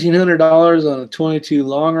 $1,700 on a 22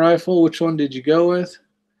 long rifle. Which one did you go with?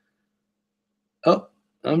 Oh,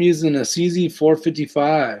 I'm using a CZ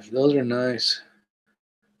 455. Those are nice.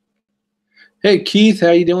 Hey, Keith, how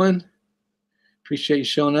you doing? Appreciate you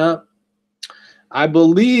showing up. I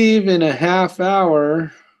believe in a half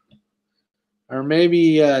hour, or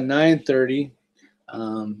maybe 9:30,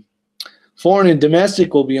 foreign and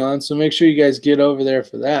domestic will be on, so make sure you guys get over there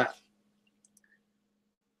for that.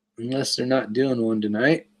 Unless they're not doing one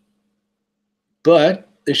tonight. But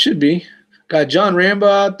they should be. Got John Rambo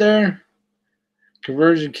out there.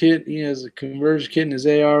 Conversion kit. He has a conversion kit in his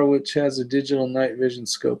AR, which has a digital night vision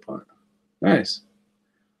scope on it. Nice.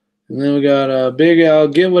 And then we got Big Al.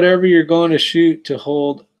 Get whatever you're going to shoot to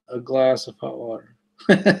hold a glass of hot water.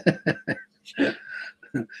 That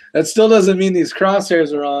still doesn't mean these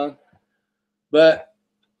crosshairs are on. But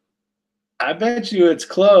I bet you it's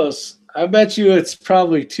close. I bet you it's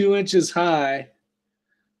probably 2 inches high.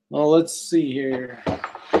 Well, let's see here.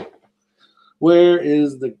 Where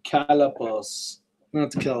is the calipos?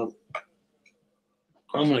 Not the calipos.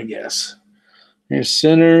 I'm going to guess. Here's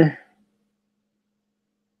center.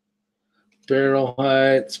 Barrel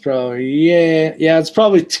height. It's probably, yeah, it's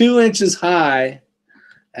probably 2 inches high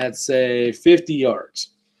at, say, 50 yards.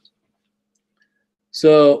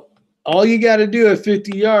 So all you got to do at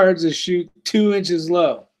 50 yards is shoot 2 inches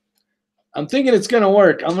low. I'm thinking it's going to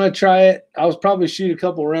work. I'm going to try it. I'll probably shoot a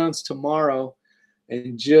couple rounds tomorrow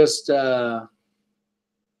and just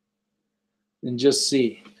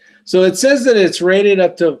see. So it says that it's rated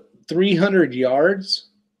up to 300 yards.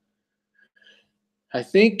 I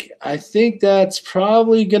think that's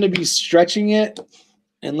probably going to be stretching it,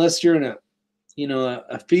 unless you're in a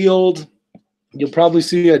field. You'll probably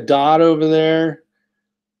see a dot over there,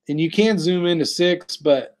 and you can zoom into 6.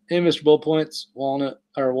 But hey, Mr. Bull Points, Walter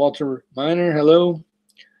Miner, hello.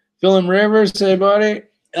 Philip Rivers, hey buddy.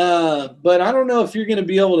 But I don't know if you're going to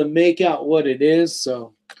be able to make out what it is,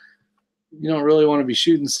 so you don't really want to be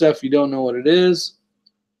shooting stuff you don't know what it is.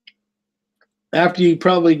 After you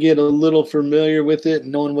probably get a little familiar with it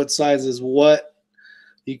and knowing what size is what,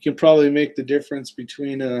 you can probably make the difference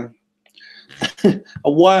between a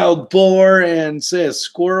wild boar and, say, a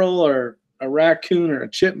squirrel or a raccoon or a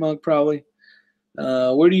chipmunk probably.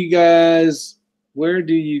 Where do you guys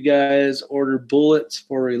order bullets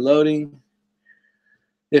for reloading?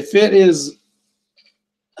 If it is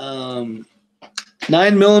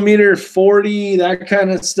 9mm, 40, that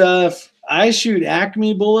kind of stuff, I shoot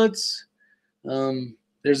Acme bullets.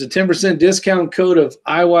 There's a 10% discount code of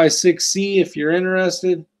IY6C if you're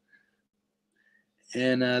interested.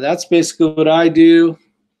 And that's basically what I do.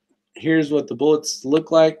 Here's what the bullets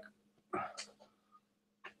look like.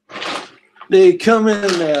 They come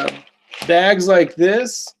in bags like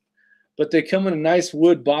this, but they come in nice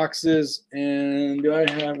wood boxes. And do I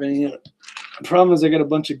have any? The problem is I got a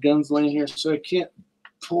bunch of guns laying here, so I can't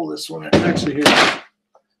pull this one. Actually, here,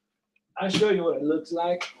 I'll show you what it looks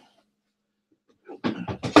like.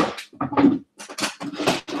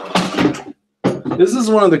 This is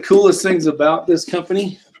one of the coolest things about this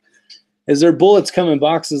company is their bullets come in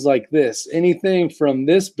boxes like this. Anything from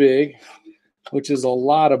this big, which is a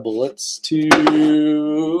lot of bullets, to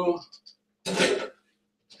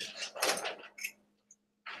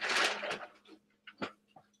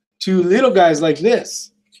little guys like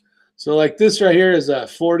this. So like this right here is a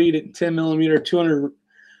 40 to 10 millimeter, 200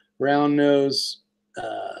 round nose.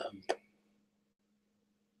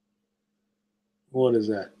 What is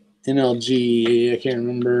that? NLG, I can't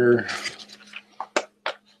remember.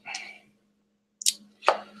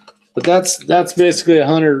 But that's basically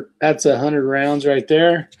 100. That's 100 rounds right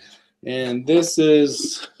there, and this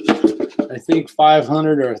is, I think,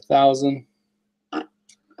 500 or 1,000.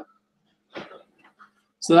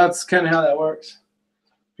 So that's kind of how that works.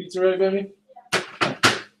 Pizza ready, baby?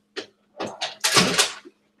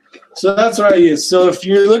 So that's what I use. So if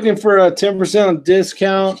you're looking for a 10%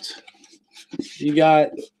 discount, you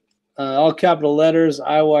got all capital letters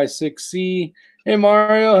Isyour6c. Hey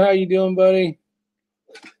Mario, how you doing, buddy?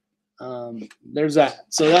 There's that.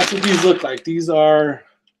 So that's what these look like. These are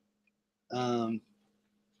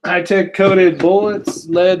high-tech coated bullets,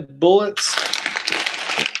 lead bullets.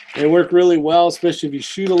 They work really well, especially if you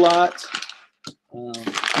shoot a lot.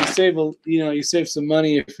 You save some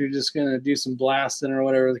money if you're just gonna do some blasting or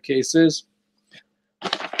whatever the case is.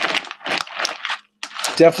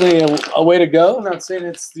 Definitely a way to go. I'm not saying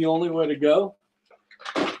it's the only way to go,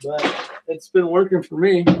 but it's been working for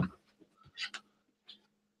me.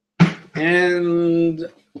 And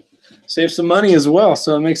save some money as well,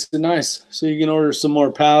 so it makes it nice. So you can order some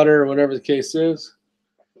more powder or whatever the case is.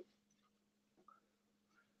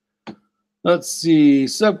 Let's see.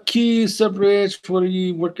 Sup Key, Sup Rich, what are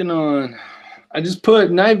you working on? I just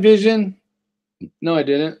put night vision. No, I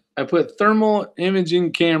didn't. I put thermal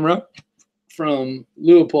imaging camera from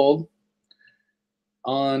Leupold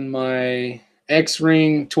on my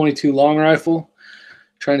X-Ring 22 long rifle.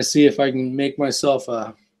 Trying to see if I can make myself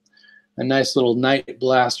a nice little night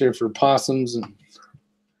blaster for possums and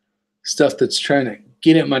stuff that's trying to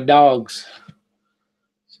get at my dogs.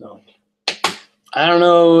 So I don't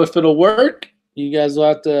know if it'll work. You guys will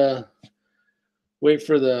have to wait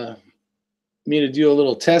for me to do a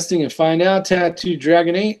little testing and find out. Tattoo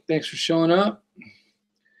Dragon 8, thanks for showing up.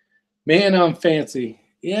 Man, I'm fancy.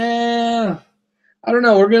 Yeah, I don't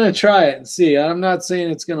know. We're going to try it and see. I'm not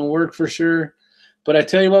saying it's going to work for sure. But I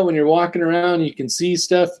tell you what, when you're walking around, you can see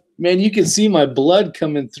stuff. Man, you can see my blood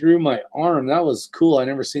coming through my arm. That was cool. I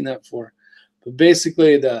never seen that before. But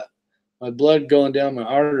basically, my blood going down my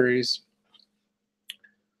arteries.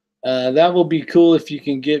 That will be cool if you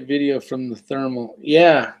can get video from the thermal.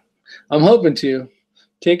 Yeah, I'm hoping to.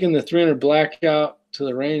 Taking the 300 blackout to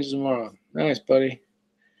the range tomorrow. Nice, buddy.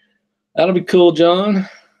 That'll be cool, John.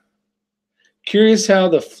 Curious how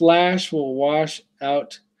the flash will wash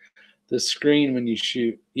out the screen when you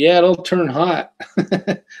shoot. Yeah, it'll turn hot.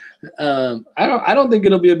 I don't think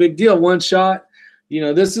it'll be a big deal. One shot. You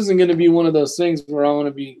know, this isn't going to be one of those things where I want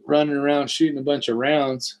to be running around shooting a bunch of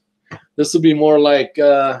rounds. This will be more like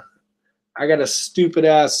I got a stupid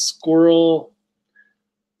ass squirrel.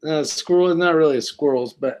 Squirrel is not really a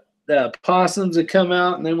squirrels, but possums that come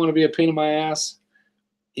out and they want to be a pain in my ass.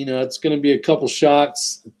 You know, it's going to be a couple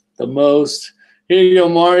shots the most. Here you go,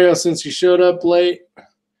 Mario. Since you showed up late.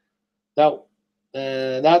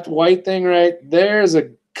 That white thing right there is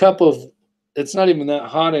a cup of, it's not even that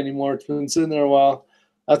hot anymore. It's been sitting there a while.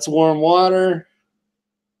 That's warm water.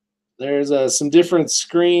 There's some different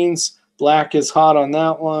screens. Black is hot on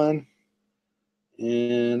that one.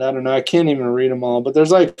 And I don't know. I can't even read them all. But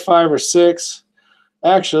there's like 5 or 6.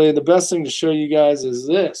 Actually, the best thing to show you guys is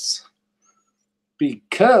this.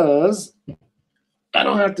 Because I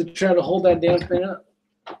don't have to try to hold that damn thing up.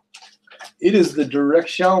 It is the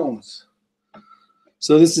directions.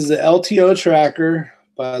 So this is the LTO tracker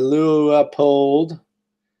by Leupold.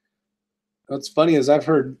 What's funny is I've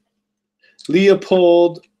heard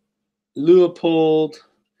Leupold,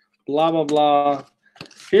 blah, blah, blah.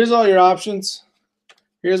 Here's all your options.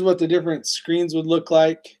 Here's what the different screens would look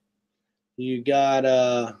like. You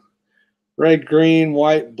got red, green,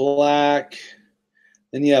 white, black.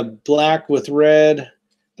 Then you have black with red,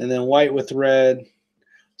 and then white with red.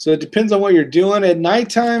 So it depends on what you're doing. At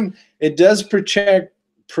nighttime, it does project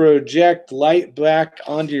light back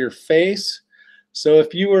onto your face. So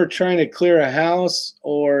if you were trying to clear a house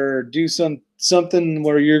or do something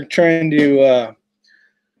where you're trying to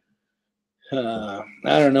I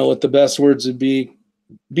don't know what the best words would be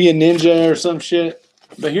a ninja or some shit.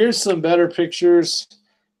 But here's some better pictures.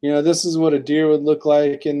 You know, this is what a deer would look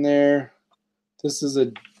like in there. This is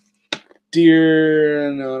a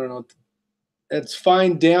deer, no, I don't know. It's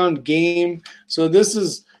fine down game. So this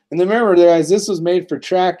is, and remember, guys, this was made for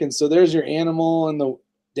tracking. So there's your animal in the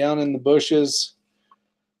down in the bushes.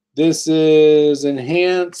 This is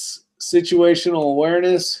enhance situational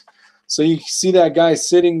awareness. So you see that guy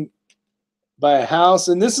sitting by a house,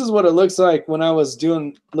 and this is what it looks like when I was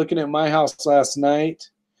looking at my house last night.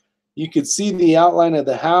 You could see the outline of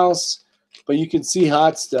the house, but you could see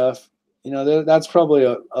hot stuff. You know, that's probably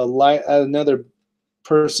a light, another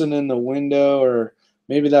person in the window, or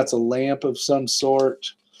maybe that's a lamp of some sort.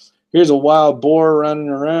 Here's a wild boar running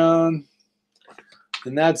around,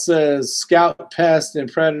 and that says scout pests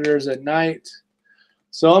and predators at night.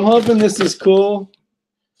 So I'm hoping this is cool.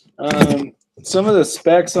 Some of the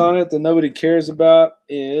specs on it that nobody cares about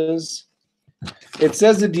is it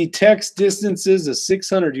says it detects distances of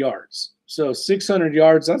 600 yards. So 600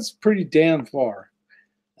 yards, that's pretty damn far.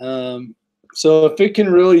 So if it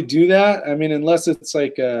can really do that, I mean, unless it's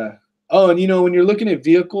like oh, and you know, when you're looking at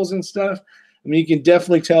vehicles and stuff, I mean, you can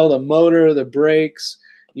definitely tell the motor, the brakes,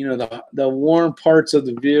 you know, the warm parts of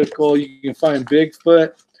the vehicle. You can find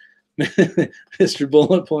Bigfoot. Mr.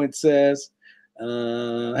 Bullet Point says,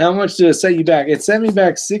 how much did it set you back? It sent me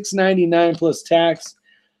back $6.99 plus tax.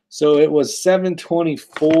 So it was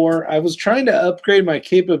 $7.24. I was trying to upgrade my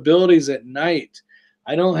capabilities at night.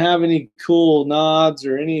 I don't have any cool nods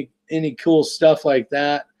or any cool stuff like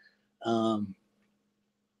that. I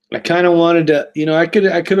kind of wanted to, you know, I could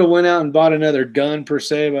have went out and bought another gun per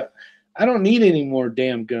se, but I don't need any more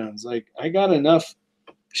damn guns. Like, I got enough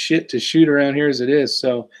shit to shoot around here as it is.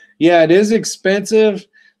 So yeah, it is expensive.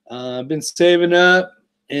 I've been saving up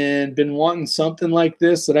and been wanting something like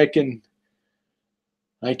this that I can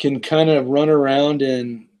kind of run around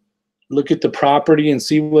and look at the property and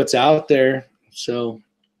see what's out there. So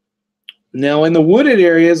now in the wooded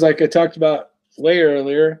areas, like I talked about way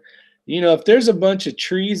earlier, you know, if there's a bunch of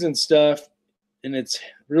trees and stuff and it's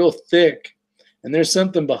real thick and there's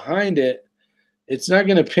something behind it, it's not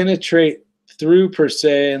going to penetrate through per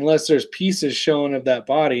se unless there's pieces showing of that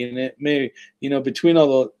body. And it may, you know, between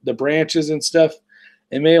all the branches and stuff,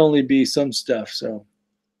 it may only be some stuff. So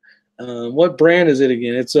what brand is it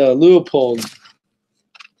again? It's a Leopold.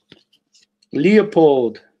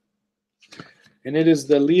 And it is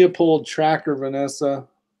the Leopold tracker, Vanessa.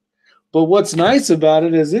 But what's nice about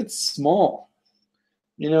it is it's small.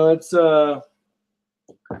 You know, it's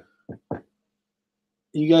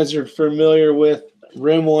you guys are familiar with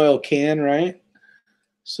rim oil can, right?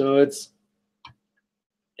 So it's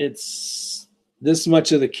this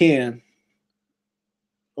much of the can.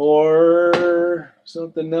 Or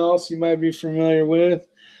something else you might be familiar with.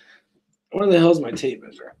 Where the hell's my tape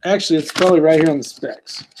measure? Actually, it's probably right here on the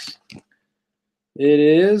specs. It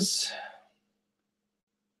is,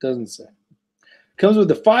 doesn't say. Comes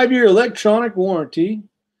with a 5-year electronic warranty.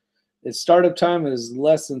 Its startup time is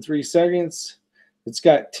less than 3 seconds. It's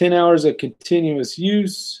got 10 hours of continuous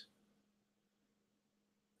use,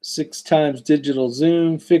 6 times digital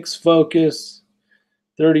zoom, fixed focus,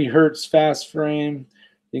 30 hertz fast frame.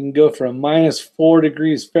 You can go from -4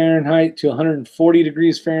 degrees Fahrenheit to 140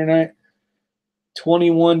 degrees Fahrenheit,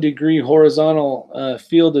 21 degree horizontal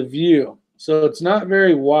field of view. So it's not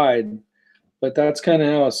very wide, but that's kind of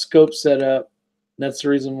how a scope's set up. That's the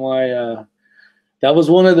reason why that was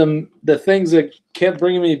one of the things that kept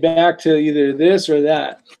bringing me back to either this or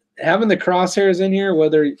that. Having the crosshairs in here,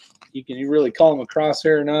 whether you can really call them a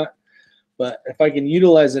crosshair or not, but if I can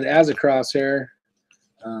utilize it as a crosshair,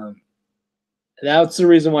 that's the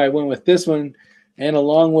reason why I went with this one, and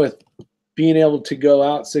along with being able to go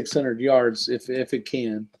out 600 yards if it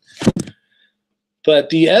can.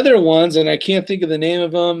 But the other ones, and I can't think of the name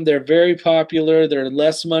of them, they're very popular. They're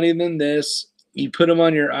less money than this. You put them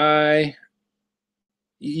on your eye,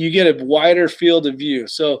 you get a wider field of view.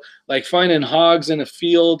 So like finding hogs in a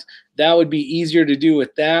field, that would be easier to do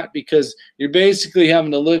with that because you're basically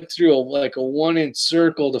having to look through like a 1-inch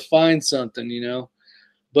circle to find something, you know.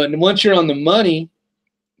 But once you're on the money,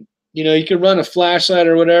 you know, you can run a flashlight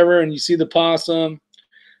or whatever and you see the possum.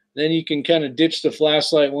 Then you can kind of ditch the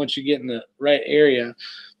flashlight once you get in the right area.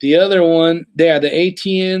 The other one, yeah, the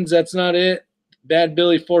ATNs, that's not it. Bad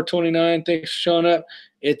Billy 429, thanks for showing up.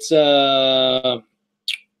 It's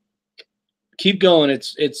keep going.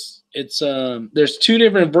 It's there's 2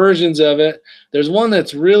 different versions of it. There's one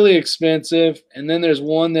that's really expensive, and then there's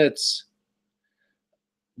one that's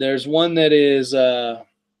There's one that is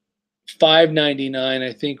 $5.99.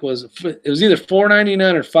 I think it was either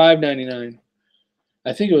 $4.99 or $5.99.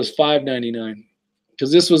 I think it was $5.99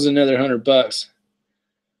 because this was another $100.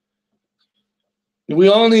 We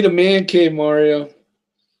all need a man cave, Mario.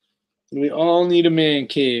 We all need a man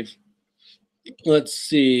cave. Let's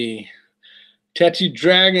see. Tattooed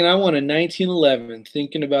Dragon, I want a 1911.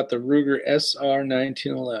 Thinking about the Ruger SR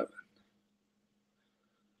 1911.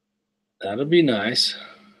 That'll be nice.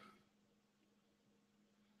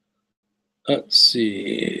 Let's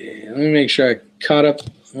see. Let me make sure I caught up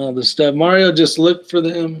all the stuff. Mario just looked for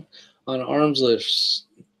them on arms lifts.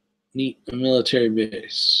 Neat military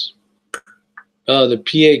base. Oh, the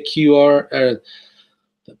PAQR,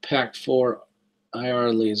 the PAC-4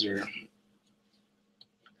 IR laser.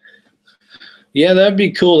 Yeah, that'd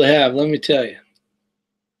be cool to have, let me tell you.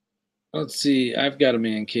 Let's see, I've got a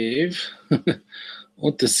man cave.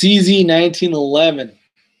 Want the CZ 1911.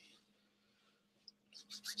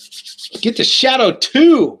 Get the Shadow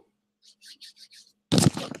 2.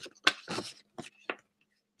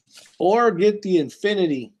 Or get the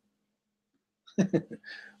Infinity.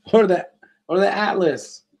 or the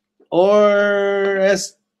Atlas. Or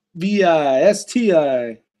STI.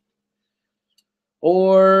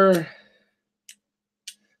 Or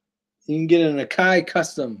you can get an Akai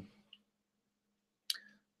Custom.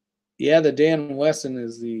 Yeah, the Dan Wesson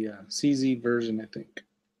is the CZ version, I think.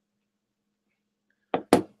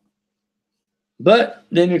 But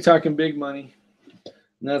then you're talking big money,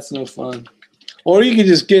 and that's no fun. Or you can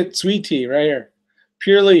just get Sweet Tea right here.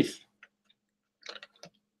 Pure Leaf.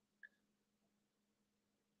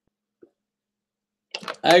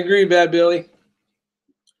 I agree, Bad Billy.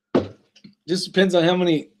 Just depends on how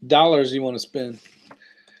many dollars you want to spend.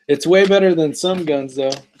 It's way better than some guns, though.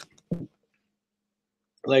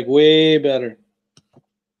 Like, way better.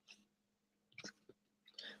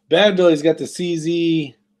 Bad Billy's got the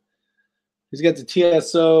CZ. He's got the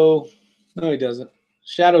TSO. No, he doesn't.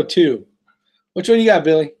 Shadow 2. Which one you got,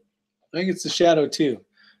 Billy? I think it's the Shadow 2.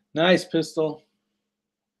 Nice pistol.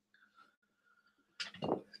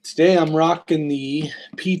 Today I'm rocking the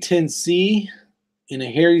P10C in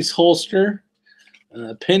a Harry's holster.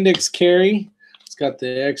 Appendix carry. It's got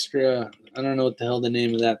the extra, I don't know what the hell the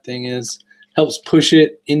name of that thing is. Helps push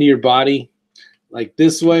it into your body, like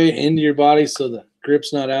this way, into your body so the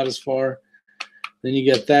grip's not out as far. Then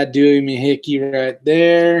you got that doohickey right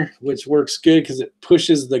there, which works good because it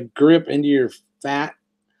pushes the grip into your fat.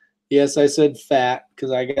 Yes, I said fat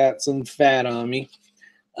because I got some fat on me.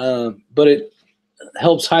 But it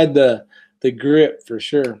helps hide the grip for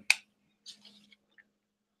sure.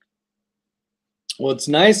 What's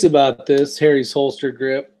nice about this Harry's holster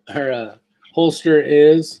grip or holster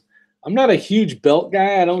is I'm not a huge belt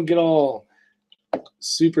guy. I don't get all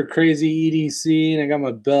super crazy EDC, and I got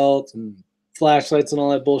my belt and flashlights and all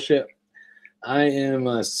that bullshit. I am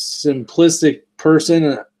a simplistic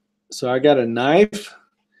person, so I got a knife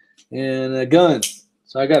and a gun.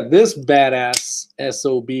 So I got this badass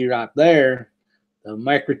SOB right there, the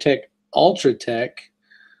Microtech Ultratech,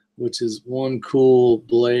 which is one cool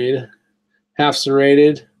blade, half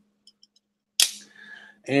serrated,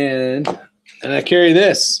 and I carry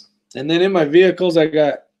this. And then in my vehicles, I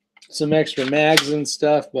got some extra mags and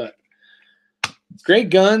stuff, but great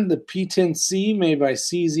gun. The P10C made by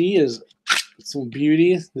CZ is some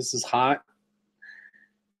beauty. This is hot.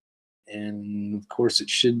 And of course it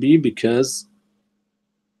should be because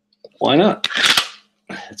why not?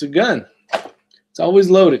 It's a gun. It's always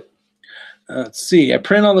loaded. Let's see. I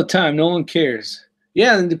print all the time. No one cares.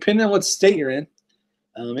 Yeah, and depending on what state you're in,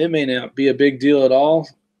 it may not be a big deal at all.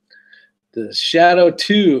 The Shadow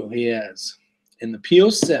 2 he has, and the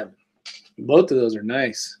P07. Both of those are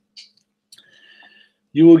nice.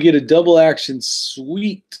 You will get a double action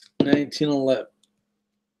sweet 1911.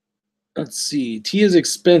 Let's see. Tea is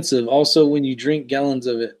expensive. Also, when you drink gallons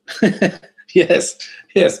of it. Yes.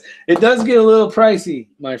 It does get a little pricey,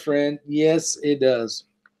 my friend. Yes, it does.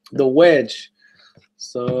 The wedge.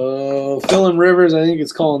 So, Phil Rivers, I think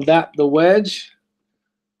it's calling that the wedge.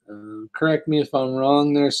 Correct me if I'm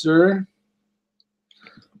wrong there, sir.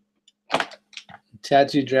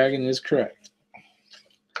 Tattooed Dragon is correct.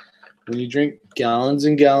 When you drink gallons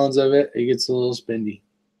and gallons of it, it gets a little spendy.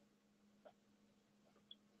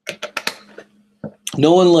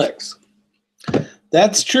 No one licks.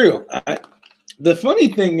 That's true. The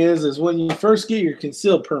funny thing is when you first get your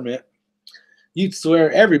concealed permit, you'd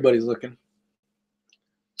swear everybody's looking.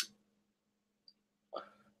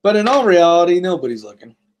 But in all reality, nobody's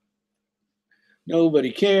looking.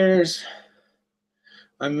 Nobody cares.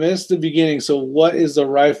 I missed the beginning. So what is a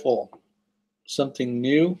rifle? Something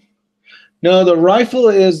new? No, the rifle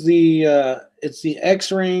is it's the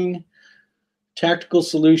X-Ring Tactical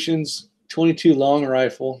Solutions 22 long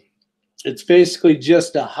rifle. It's basically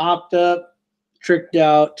just a hopped up, tricked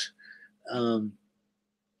out Ruger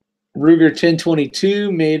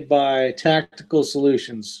 1022 made by Tactical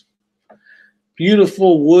Solutions.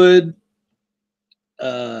 Beautiful wood,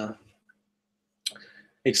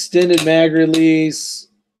 extended mag release.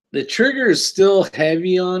 The trigger is still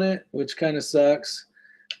heavy on it, which kind of sucks.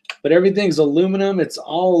 But everything's aluminum. It's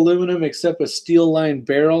all aluminum except a steel lined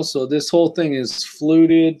barrel. So this whole thing is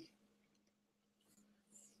fluted.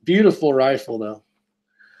 Beautiful rifle though.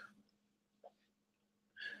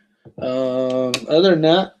 Other than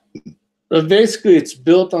that, basically it's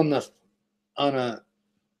built on a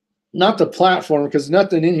not the platform, because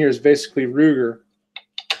nothing in here is basically Ruger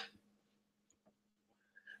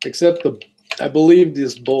except I believe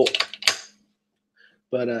this bolt.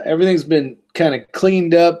 But everything's been kind of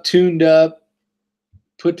cleaned up, tuned up,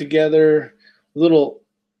 put together, little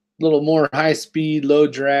more high speed, low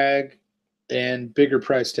drag, and bigger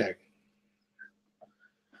price tag.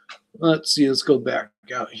 Let's see, let's go back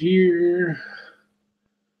out here.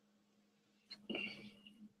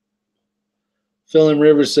 Phil in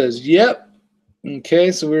River says, yep.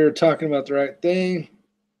 Okay, so we were talking about the right thing.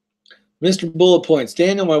 Mr. Bullet Points.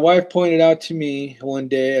 Daniel, my wife pointed out to me one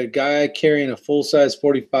day a guy carrying a full-size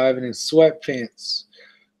 45 in his sweatpants.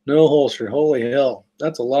 No holster. Holy hell.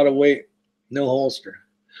 That's a lot of weight. No holster.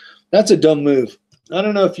 That's a dumb move. I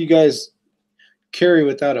don't know if you guys carry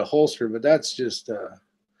without a holster, but that's just,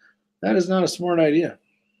 that is not a smart idea.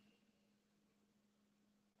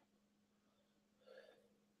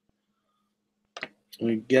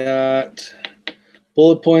 We got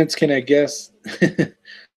bullet points. Can I guess?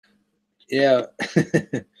 Yeah.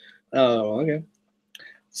 Oh, okay. Let's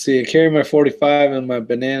see, I carry my 45 in my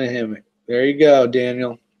banana hammock. There you go,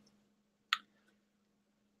 Daniel.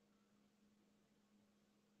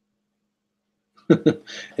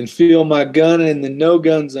 And feel my gun in the no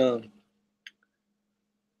gun zone.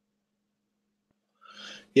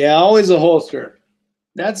 Yeah, always a holster.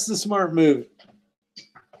 That's the smart move,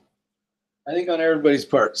 I think, on everybody's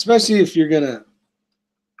part, especially if you're gonna,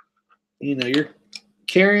 you know, you're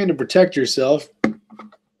carrying to protect yourself.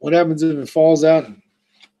 What happens if it falls out and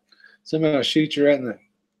somehow shoots you right in the,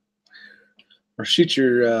 or shoot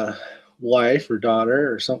your wife or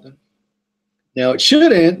daughter or something? Now it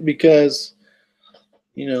shouldn't, because,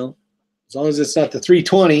 you know, as long as it's not the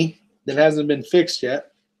 320 that hasn't been fixed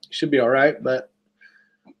yet, it should be all right. But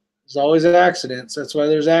there's always accidents. That's why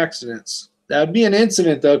there's accidents. That would be an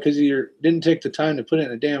incident though, because you didn't take the time to put it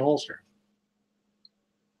in a damn holster.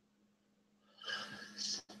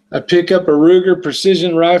 I pick up a Ruger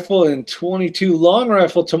precision rifle and 22 long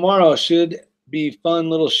rifle tomorrow. Should be fun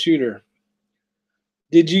little shooter.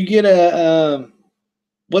 Did you get a,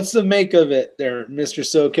 what's the make of it there, Mr.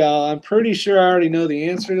 SoCal? I'm pretty sure I already know the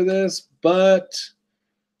answer to this, but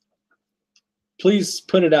please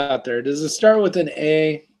put it out there. Does it start with an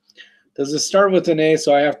A? Does it start with an A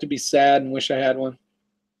so I have to be sad and wish I had one?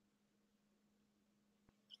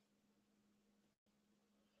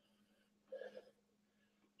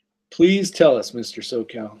 Please tell us, Mr.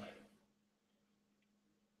 SoCal.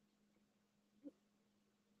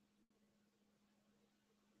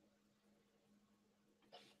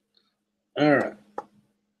 All right.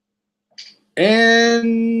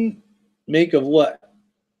 And make of what?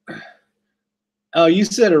 Oh, you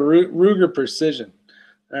said a Ruger Precision.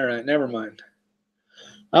 All right, never mind.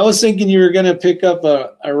 I was thinking you were going to pick up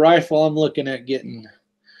a rifle I'm looking at getting.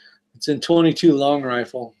 It's in 22 long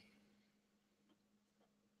rifle.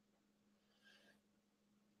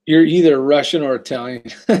 You're either Russian or Italian.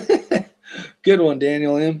 Good one,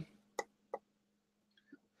 Daniel M.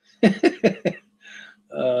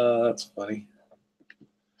 That's funny.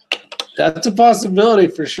 That's a possibility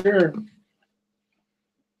for sure.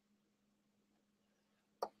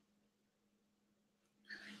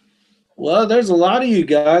 Well, there's a lot of you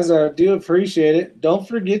guys. I do appreciate it. Don't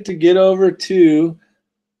forget to get over to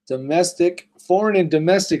foreign and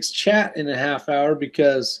domestics chat in a half hour,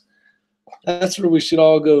 because that's where we should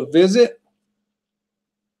all go visit.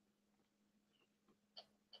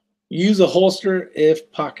 Use a holster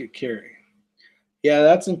if pocket carry. Yeah,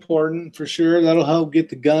 that's important for sure. That'll help get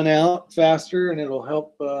the gun out faster, and it'll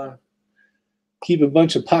help keep a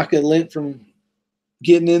bunch of pocket lint from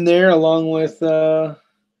getting in there, along with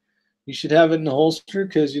you should have it in the holster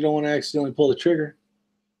because you don't want to accidentally pull the trigger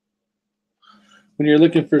when you're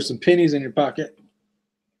looking for some pennies in your pocket.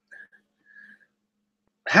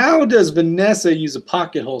 How does Vanessa use a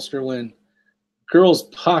pocket holster when girls'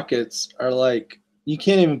 pockets are like, you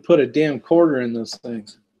can't even put a damn quarter in those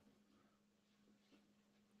things?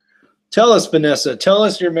 Tell us, Vanessa. Tell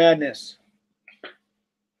us your madness.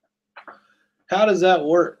 How does that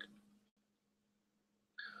work?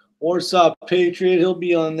 Warsaw Patriot, he'll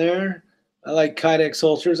be on there. I like Kydex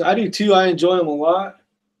holsters. I do too. I enjoy them a lot.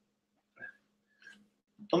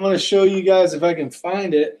 I'm going to show you guys, if I can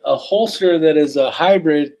find it, a holster that is a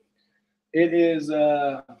hybrid. It is,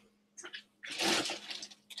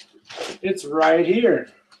 it's right here.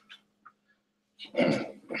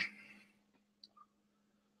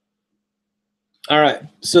 All right.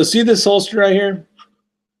 So see this holster right here?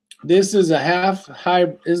 This is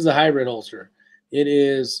a this is a hybrid holster. It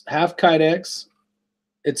is half Kydex.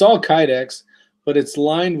 It's all Kydex, but it's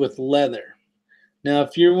lined with leather. Now,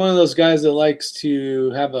 if you're one of those guys that likes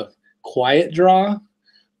to have a quiet draw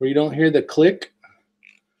where you don't hear the click,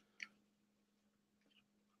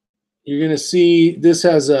 you're going to see this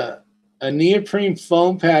has a neoprene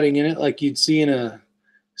foam padding in it like you'd see in a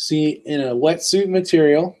wetsuit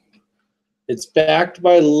material. It's backed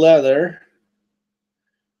by leather,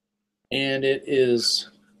 and where's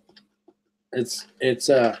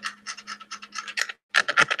the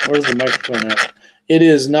microphone at? It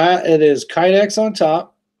is Kydex on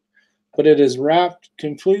top, but it is wrapped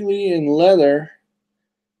completely in leather.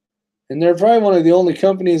 And they're probably one of the only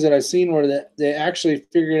companies that I've seen where they actually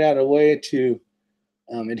figured out a way to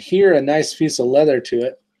adhere a nice piece of leather to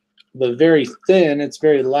it. But very thin, it's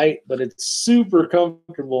very light, but it's super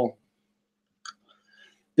comfortable.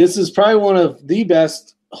 This is probably one of the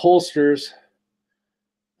best holsters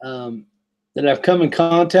that I've come in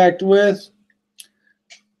contact with.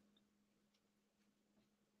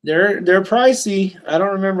 They're pricey. I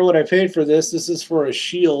don't remember what I paid for this. This is for a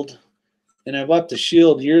Shield, and I bought the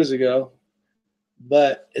Shield years ago.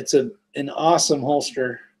 But it's an awesome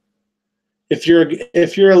holster. If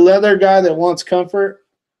you're a leather guy that wants comfort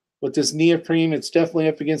with this neoprene, it's definitely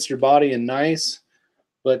up against your body and nice.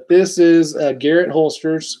 But this is Garrett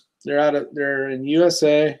holsters. They're in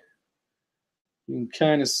USA. You can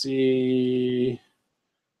kind of see.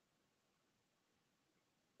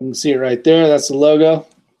 You can see it right there. That's the logo.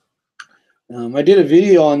 I did a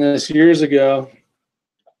video on this years ago,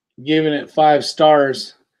 giving it 5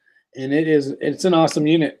 stars, and it's an awesome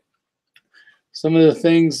unit. Some of the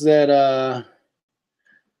things that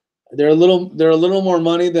they're a little more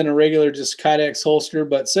money than a regular just Kydex holster.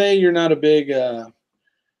 But say you're not a big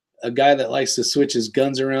a guy that likes to switch his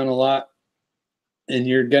guns around a lot, and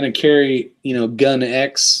you're gonna carry gun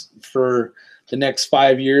X for the next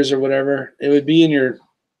 5 years or whatever, it would be in your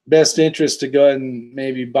best interest to go ahead and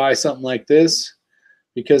maybe buy something like this,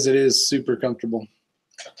 because it is super comfortable.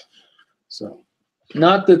 So,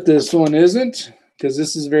 not that this one isn't, because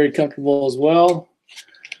this is very comfortable as well,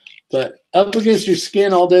 but up against your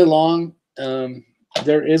skin all day long,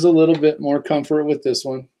 there is a little bit more comfort with this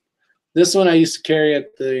one. This one I used to carry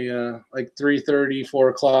at the like 3:30, 4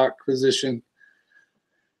 o'clock position.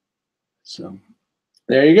 So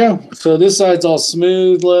there you go. So this side's all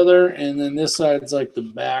smooth leather, and then this side's like the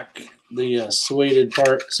back, the suede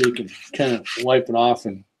part, so you can kind of wipe it off,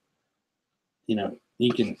 and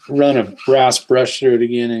you can run a brass brush through it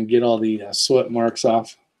again and get all the sweat marks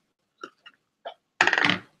off.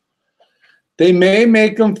 They may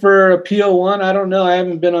make them for a PO1. I don't know. I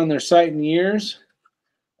haven't been on their site in years.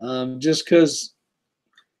 Just because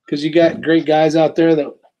you got great guys out there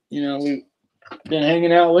that we've been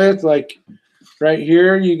hanging out with. Like right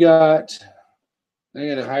here, you got, I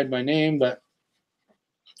gotta hide my name, but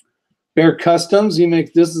Bear Customs.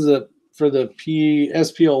 This is for the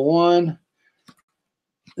SPL1.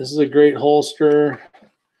 This is a great holster.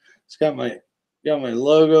 It's got my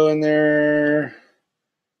logo in there.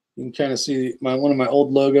 You can kind of see one of my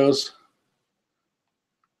old logos.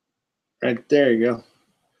 Right there you go.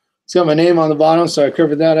 It's got my name on the bottom, so I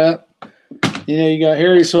covered that up. You got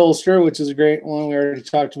Harry's holster, which is a great one. We already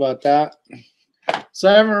talked about that. So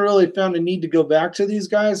I haven't really found a need to go back to these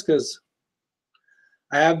guys, because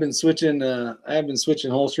I have been switching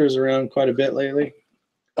holsters around quite a bit lately.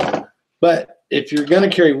 But if you're going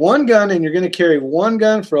to carry one gun, and you're going to carry one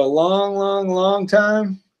gun for a long, long, long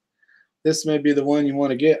time, this may be the one you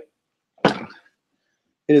want to get.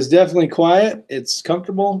 It is definitely quiet. It's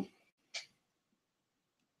comfortable.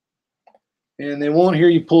 And they won't hear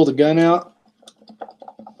you pull the gun out.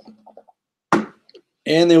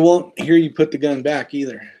 And they won't hear you put the gun back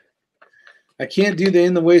either. I can't do the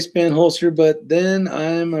in the waistband holster, but then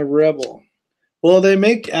I'm a rebel. Well, they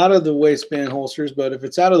make out of the waistband holsters, but if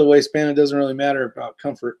it's out of the waistband, it doesn't really matter about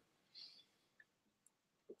comfort,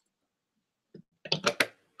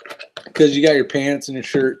 because you got your pants and your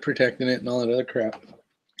shirt protecting it and all that other crap.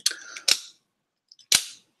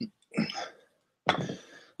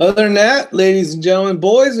 Other than that, ladies and gentlemen,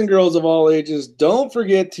 boys and girls of all ages, don't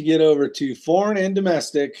forget to get over to Foreign and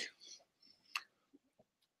Domestic.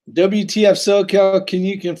 WTF SoCal, can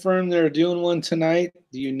you confirm they're doing one tonight?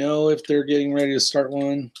 Do you know if they're getting ready to start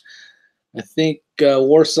one? I think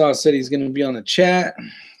Warsaw said he's going to be on the chat.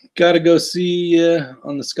 Got to go see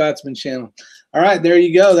on the Scotsman channel. All right, there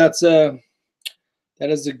you go. That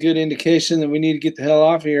is a good indication that we need to get the hell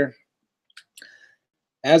off here.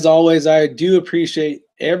 As always, I do appreciate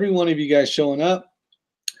every one of you guys showing up.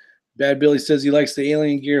 Bad Billy says he likes the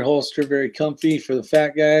Alien Gear holster, very comfy for the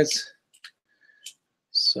fat guys.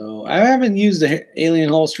 So I haven't used the Alien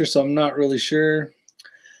holster, so I'm not really sure.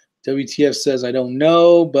 WTF says I don't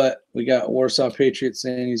know, but we got Warsaw Patriot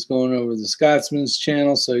saying he's going over the Scotsman's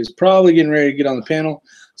channel, so he's probably getting ready to get on the panel.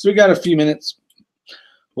 So we got a few minutes.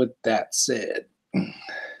 With that said,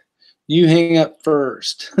 you hang up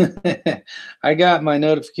first. I got my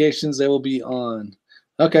notifications. They will be on.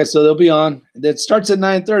 Okay, so they'll be on. That starts at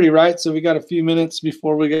 9:30, right? So we got a few minutes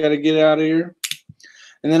before we got to get out of here.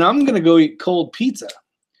 And then I'm going to go eat cold pizza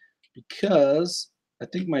because I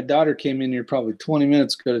think my daughter came in here probably 20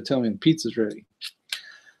 minutes ago to tell me the pizza's ready.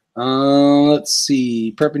 Let's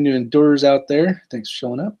see. Prepping new endures out there. Thanks for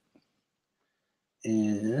showing up.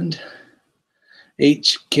 And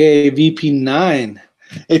HKVP9.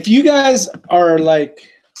 If you guys are like,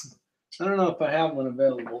 I don't know if I have one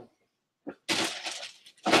available.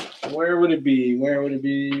 Where would it be? Where would it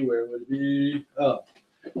be? Where would it be? Oh.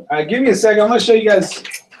 All right, give me a second. I'm going to show you guys.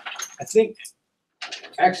 I think,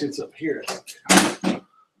 actually, it's up here.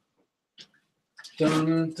 Dun,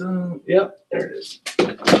 dun, dun. Yep, there it is.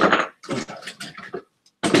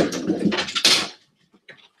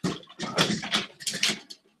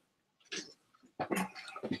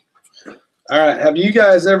 All right, have you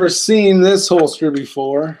guys ever seen this holster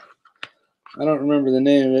before? I don't remember the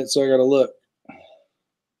name of it, so I got to look.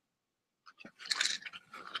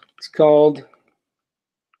 It's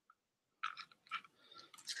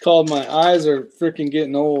called My Eyes Are Freaking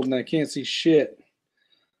Getting Old and I Can't See Shit.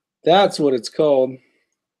 That's what it's called.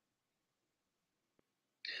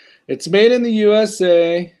 It's made in the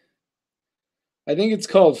USA. I think it's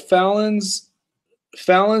called Fallon's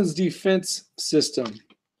Defense System.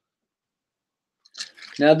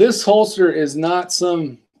 Now, this holster is not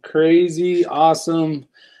some crazy, awesome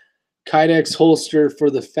Kydex holster for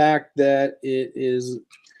the fact that it is,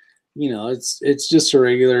 you know, it's just a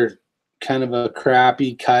regular kind of a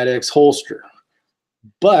crappy Kydex holster.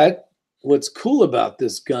 But what's cool about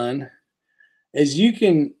this gun is you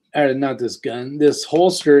can, or not this gun, this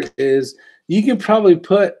holster is you can probably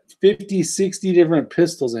put 50, 60 different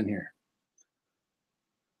pistols in here.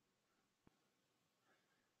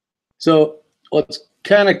 So what's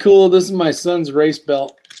kind of cool, this is my son's race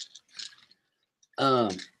belt.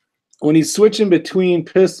 When he's switching between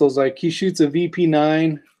pistols, like he shoots a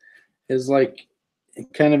VP9 is like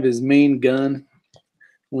kind of his main gun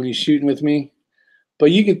when he's shooting with me. But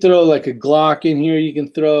you can throw like a Glock in here. You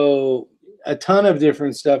can throw a ton of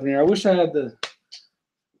different stuff in here. I wish I had the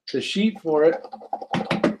sheet for it.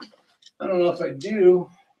 I don't know if I do.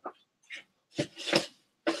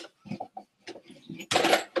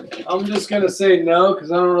 I'm just going to say no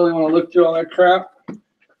because I don't really want to look through all that crap.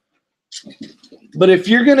 But if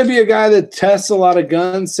you're going to be a guy that tests a lot of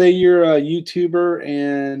guns, say you're a YouTuber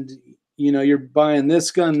and you know you're buying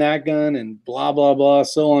this gun, that gun, and blah, blah, blah,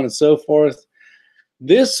 so on and so forth,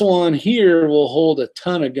 this one here will hold a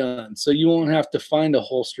ton of guns, so you won't have to find a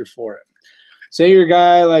holster for it. Say you're a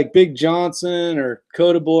guy like Big Johnson or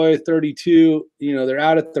Coda Boy 32, you know, they're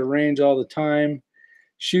out at the range all the time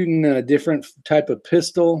shooting a different type of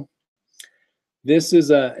pistol. This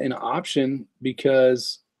is an option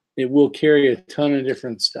because it will carry a ton of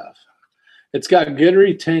different stuff. It's got good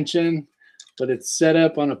retention, but it's set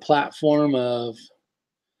up on a platform of,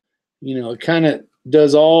 you know, it kind of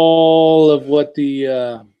does all of what the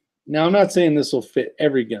now I'm not saying this will fit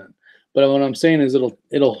every gun, but what I'm saying is it'll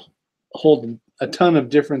hold a ton of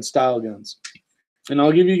different style guns. And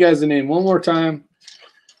I'll give you guys the name one more time,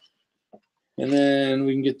 and then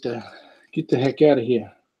we can get the heck out of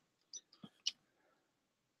here.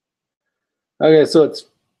 Okay, so it's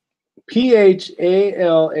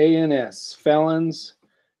PHALANS, Fallon's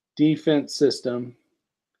Defense System,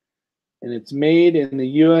 and it's made in the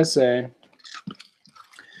USA.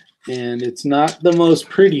 And it's not the most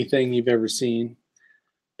pretty thing you've ever seen,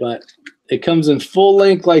 but it comes in full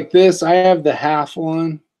length like this. I have the half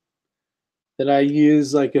one that I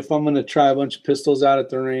use, like if I'm going to try a bunch of pistols out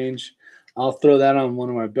at the range, I'll throw that on one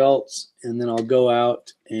of my belts, and then I'll go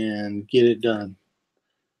out and get it done.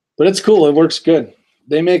 But it's cool. It works good.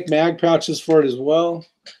 They make mag pouches for it as well.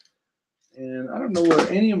 And I don't know where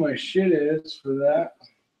any of my shit is for that.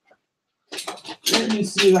 Let me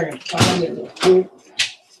see if I can find it real quick.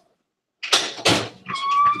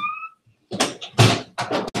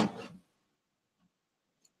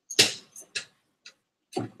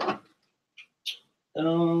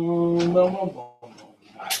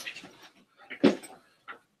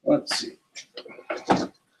 Let's see.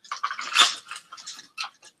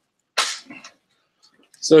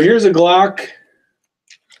 So here's a Glock.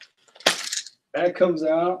 That comes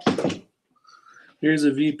out. Here's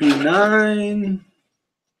a VP9.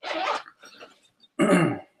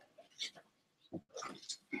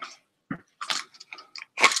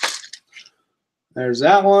 There's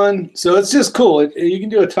that one. So it's just cool. You can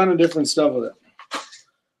do a ton of different stuff with it.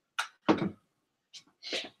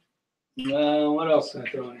 What else can I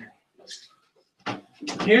throw in here?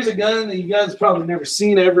 Here's a gun that you guys probably never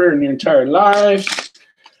seen ever in your entire life.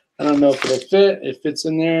 I don't know if it'll fit. It fits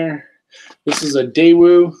in there. This is a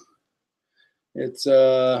Daewoo. It's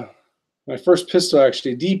my first pistol,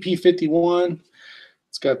 actually, DP51.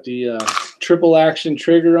 It's got the triple action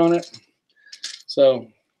trigger on it. So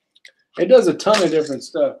it does a ton of different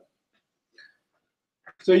stuff.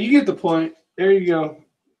 So you get the point. There you go.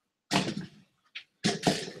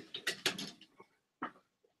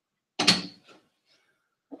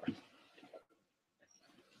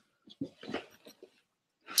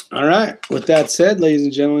 All right. With that said, ladies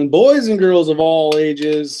and gentlemen, boys and girls of all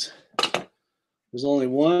ages, there's only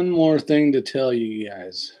one more thing to tell you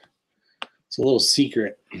guys. It's a little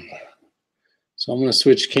secret. So I'm going to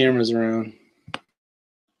switch cameras around.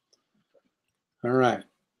 All right.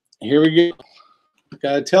 Here we go.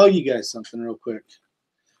 Got to tell you guys something real quick.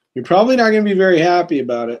 You're probably not going to be very happy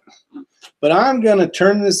about it, but I'm going to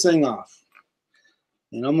turn this thing off.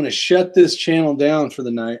 And I'm going to shut this channel down for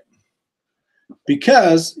the night.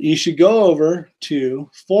 Because you should go over to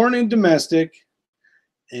Foreign and Domestic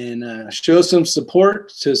and show some support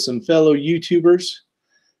to some fellow YouTubers.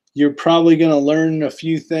 You're probably going to learn a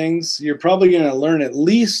few things. You're probably going to learn at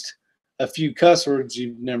least a few cuss words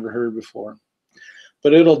you've never heard before.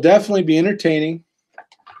 But it'll definitely be entertaining.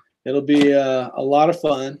 It'll be a lot of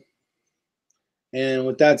fun. And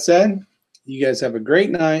with that said, you guys have a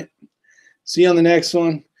great night. See you on the next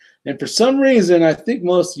one. And for some reason, I think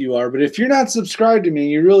most of you are, but if you're not subscribed to me,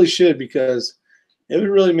 you really should, because it would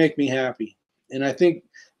really make me happy. And I think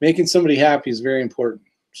making somebody happy is very important.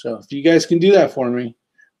 So if you guys can do that for me,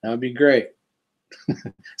 that would be great.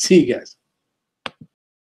 See you guys.